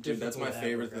favorite. Dude, that's my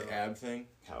favorite, the ab thing.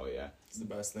 Hell yeah. It's the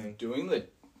best thing. Doing the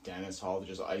dentist hall,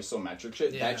 just isometric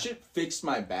shit, that shit fixed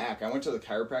my back. I went to the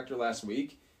chiropractor last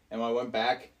week, and when I went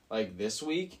back, like, this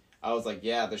week, I was like,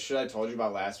 yeah, the shit I told you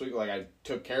about last week, like, I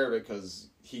took care of it because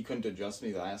he couldn't adjust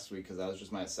me last week because that was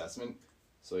just my assessment.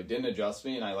 So he didn't adjust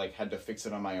me, and I, like, had to fix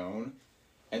it on my own.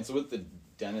 And so with the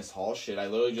dentist hall shit, I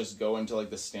literally just go into, like,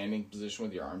 the standing position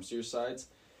with your arms to your sides,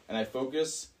 and I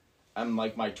focus on,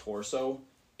 like, my torso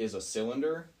is a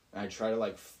cylinder, and I try to,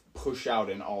 like, push out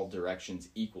in all directions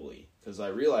equally. Because I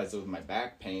realized that with my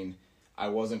back pain, I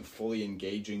wasn't fully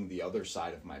engaging the other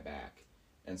side of my back.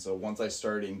 And so once I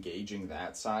started engaging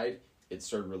that side, it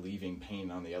started relieving pain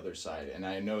on the other side. And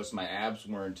I noticed my abs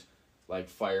weren't, like,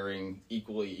 firing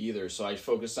equally either. So I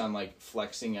focused on, like,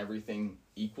 flexing everything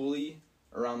equally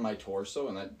around my torso,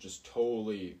 and that just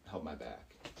totally helped my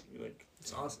back. Like,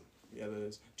 it's awesome. Yeah, that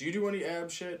is. Do you do any ab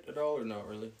shit at all, or not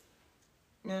really?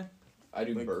 Yeah. I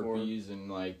do like burpees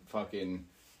and, like, fucking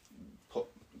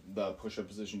the push-up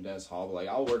position dentist hall, but, like,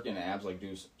 I'll work in abs, like,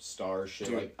 do star shit.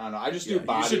 Dude, like, I don't know, I just do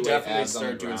body weight. You should definitely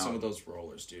start doing some of those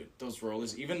rollers, dude. Those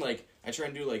rollers, even, like, I try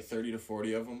and do, like, 30 to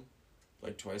 40 of them,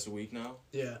 like, twice a week now.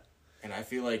 Yeah. And I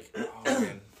feel like, oh,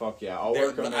 man. Fuck yeah, I'll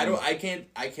work on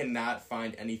I cannot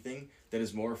find anything that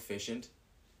is more efficient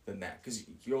than that, because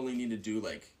you only need to do,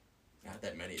 like, not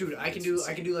that many. Dude, I can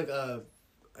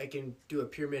do a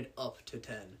pyramid up to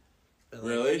 10. Like,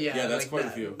 really? Yeah, that's like quite a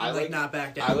few. I like not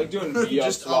back down. I like doing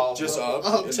V-ups while... Just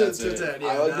up to 10, yeah,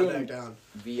 I like not doing back down.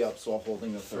 V-ups while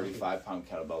holding a 35-pound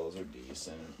kettlebell. Those are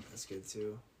decent. That's good,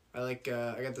 too. I like,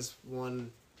 I got this one,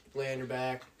 lay on your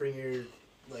back, bring your,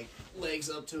 like, legs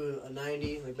up to a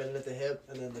 90, like, bend it at the hip,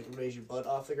 and then, like, raise your butt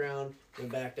off the ground, then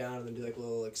back down, and then do, like, a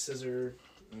little, like, scissor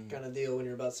kind of deal when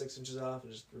you're about 6 inches off,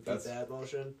 and just repeat that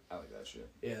motion. I like that shit.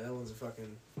 Yeah, that one's a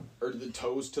fucking... Or the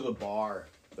toes to the bar.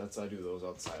 I do those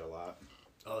outside a lot.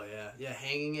 Oh, yeah. Yeah,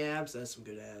 hanging abs. That's some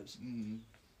good abs. Mm-hmm.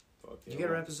 Fuck yeah. You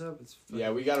gotta wrap this up?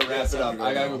 Yeah, we gotta wrap it up.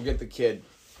 I gotta go get the kid.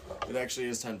 It actually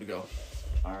is time to go.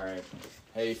 Alright.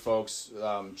 Hey, folks.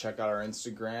 Check out our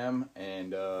Instagram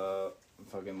and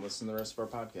fucking listen to the rest of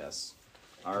our podcasts.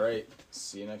 Alright.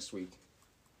 See you next week.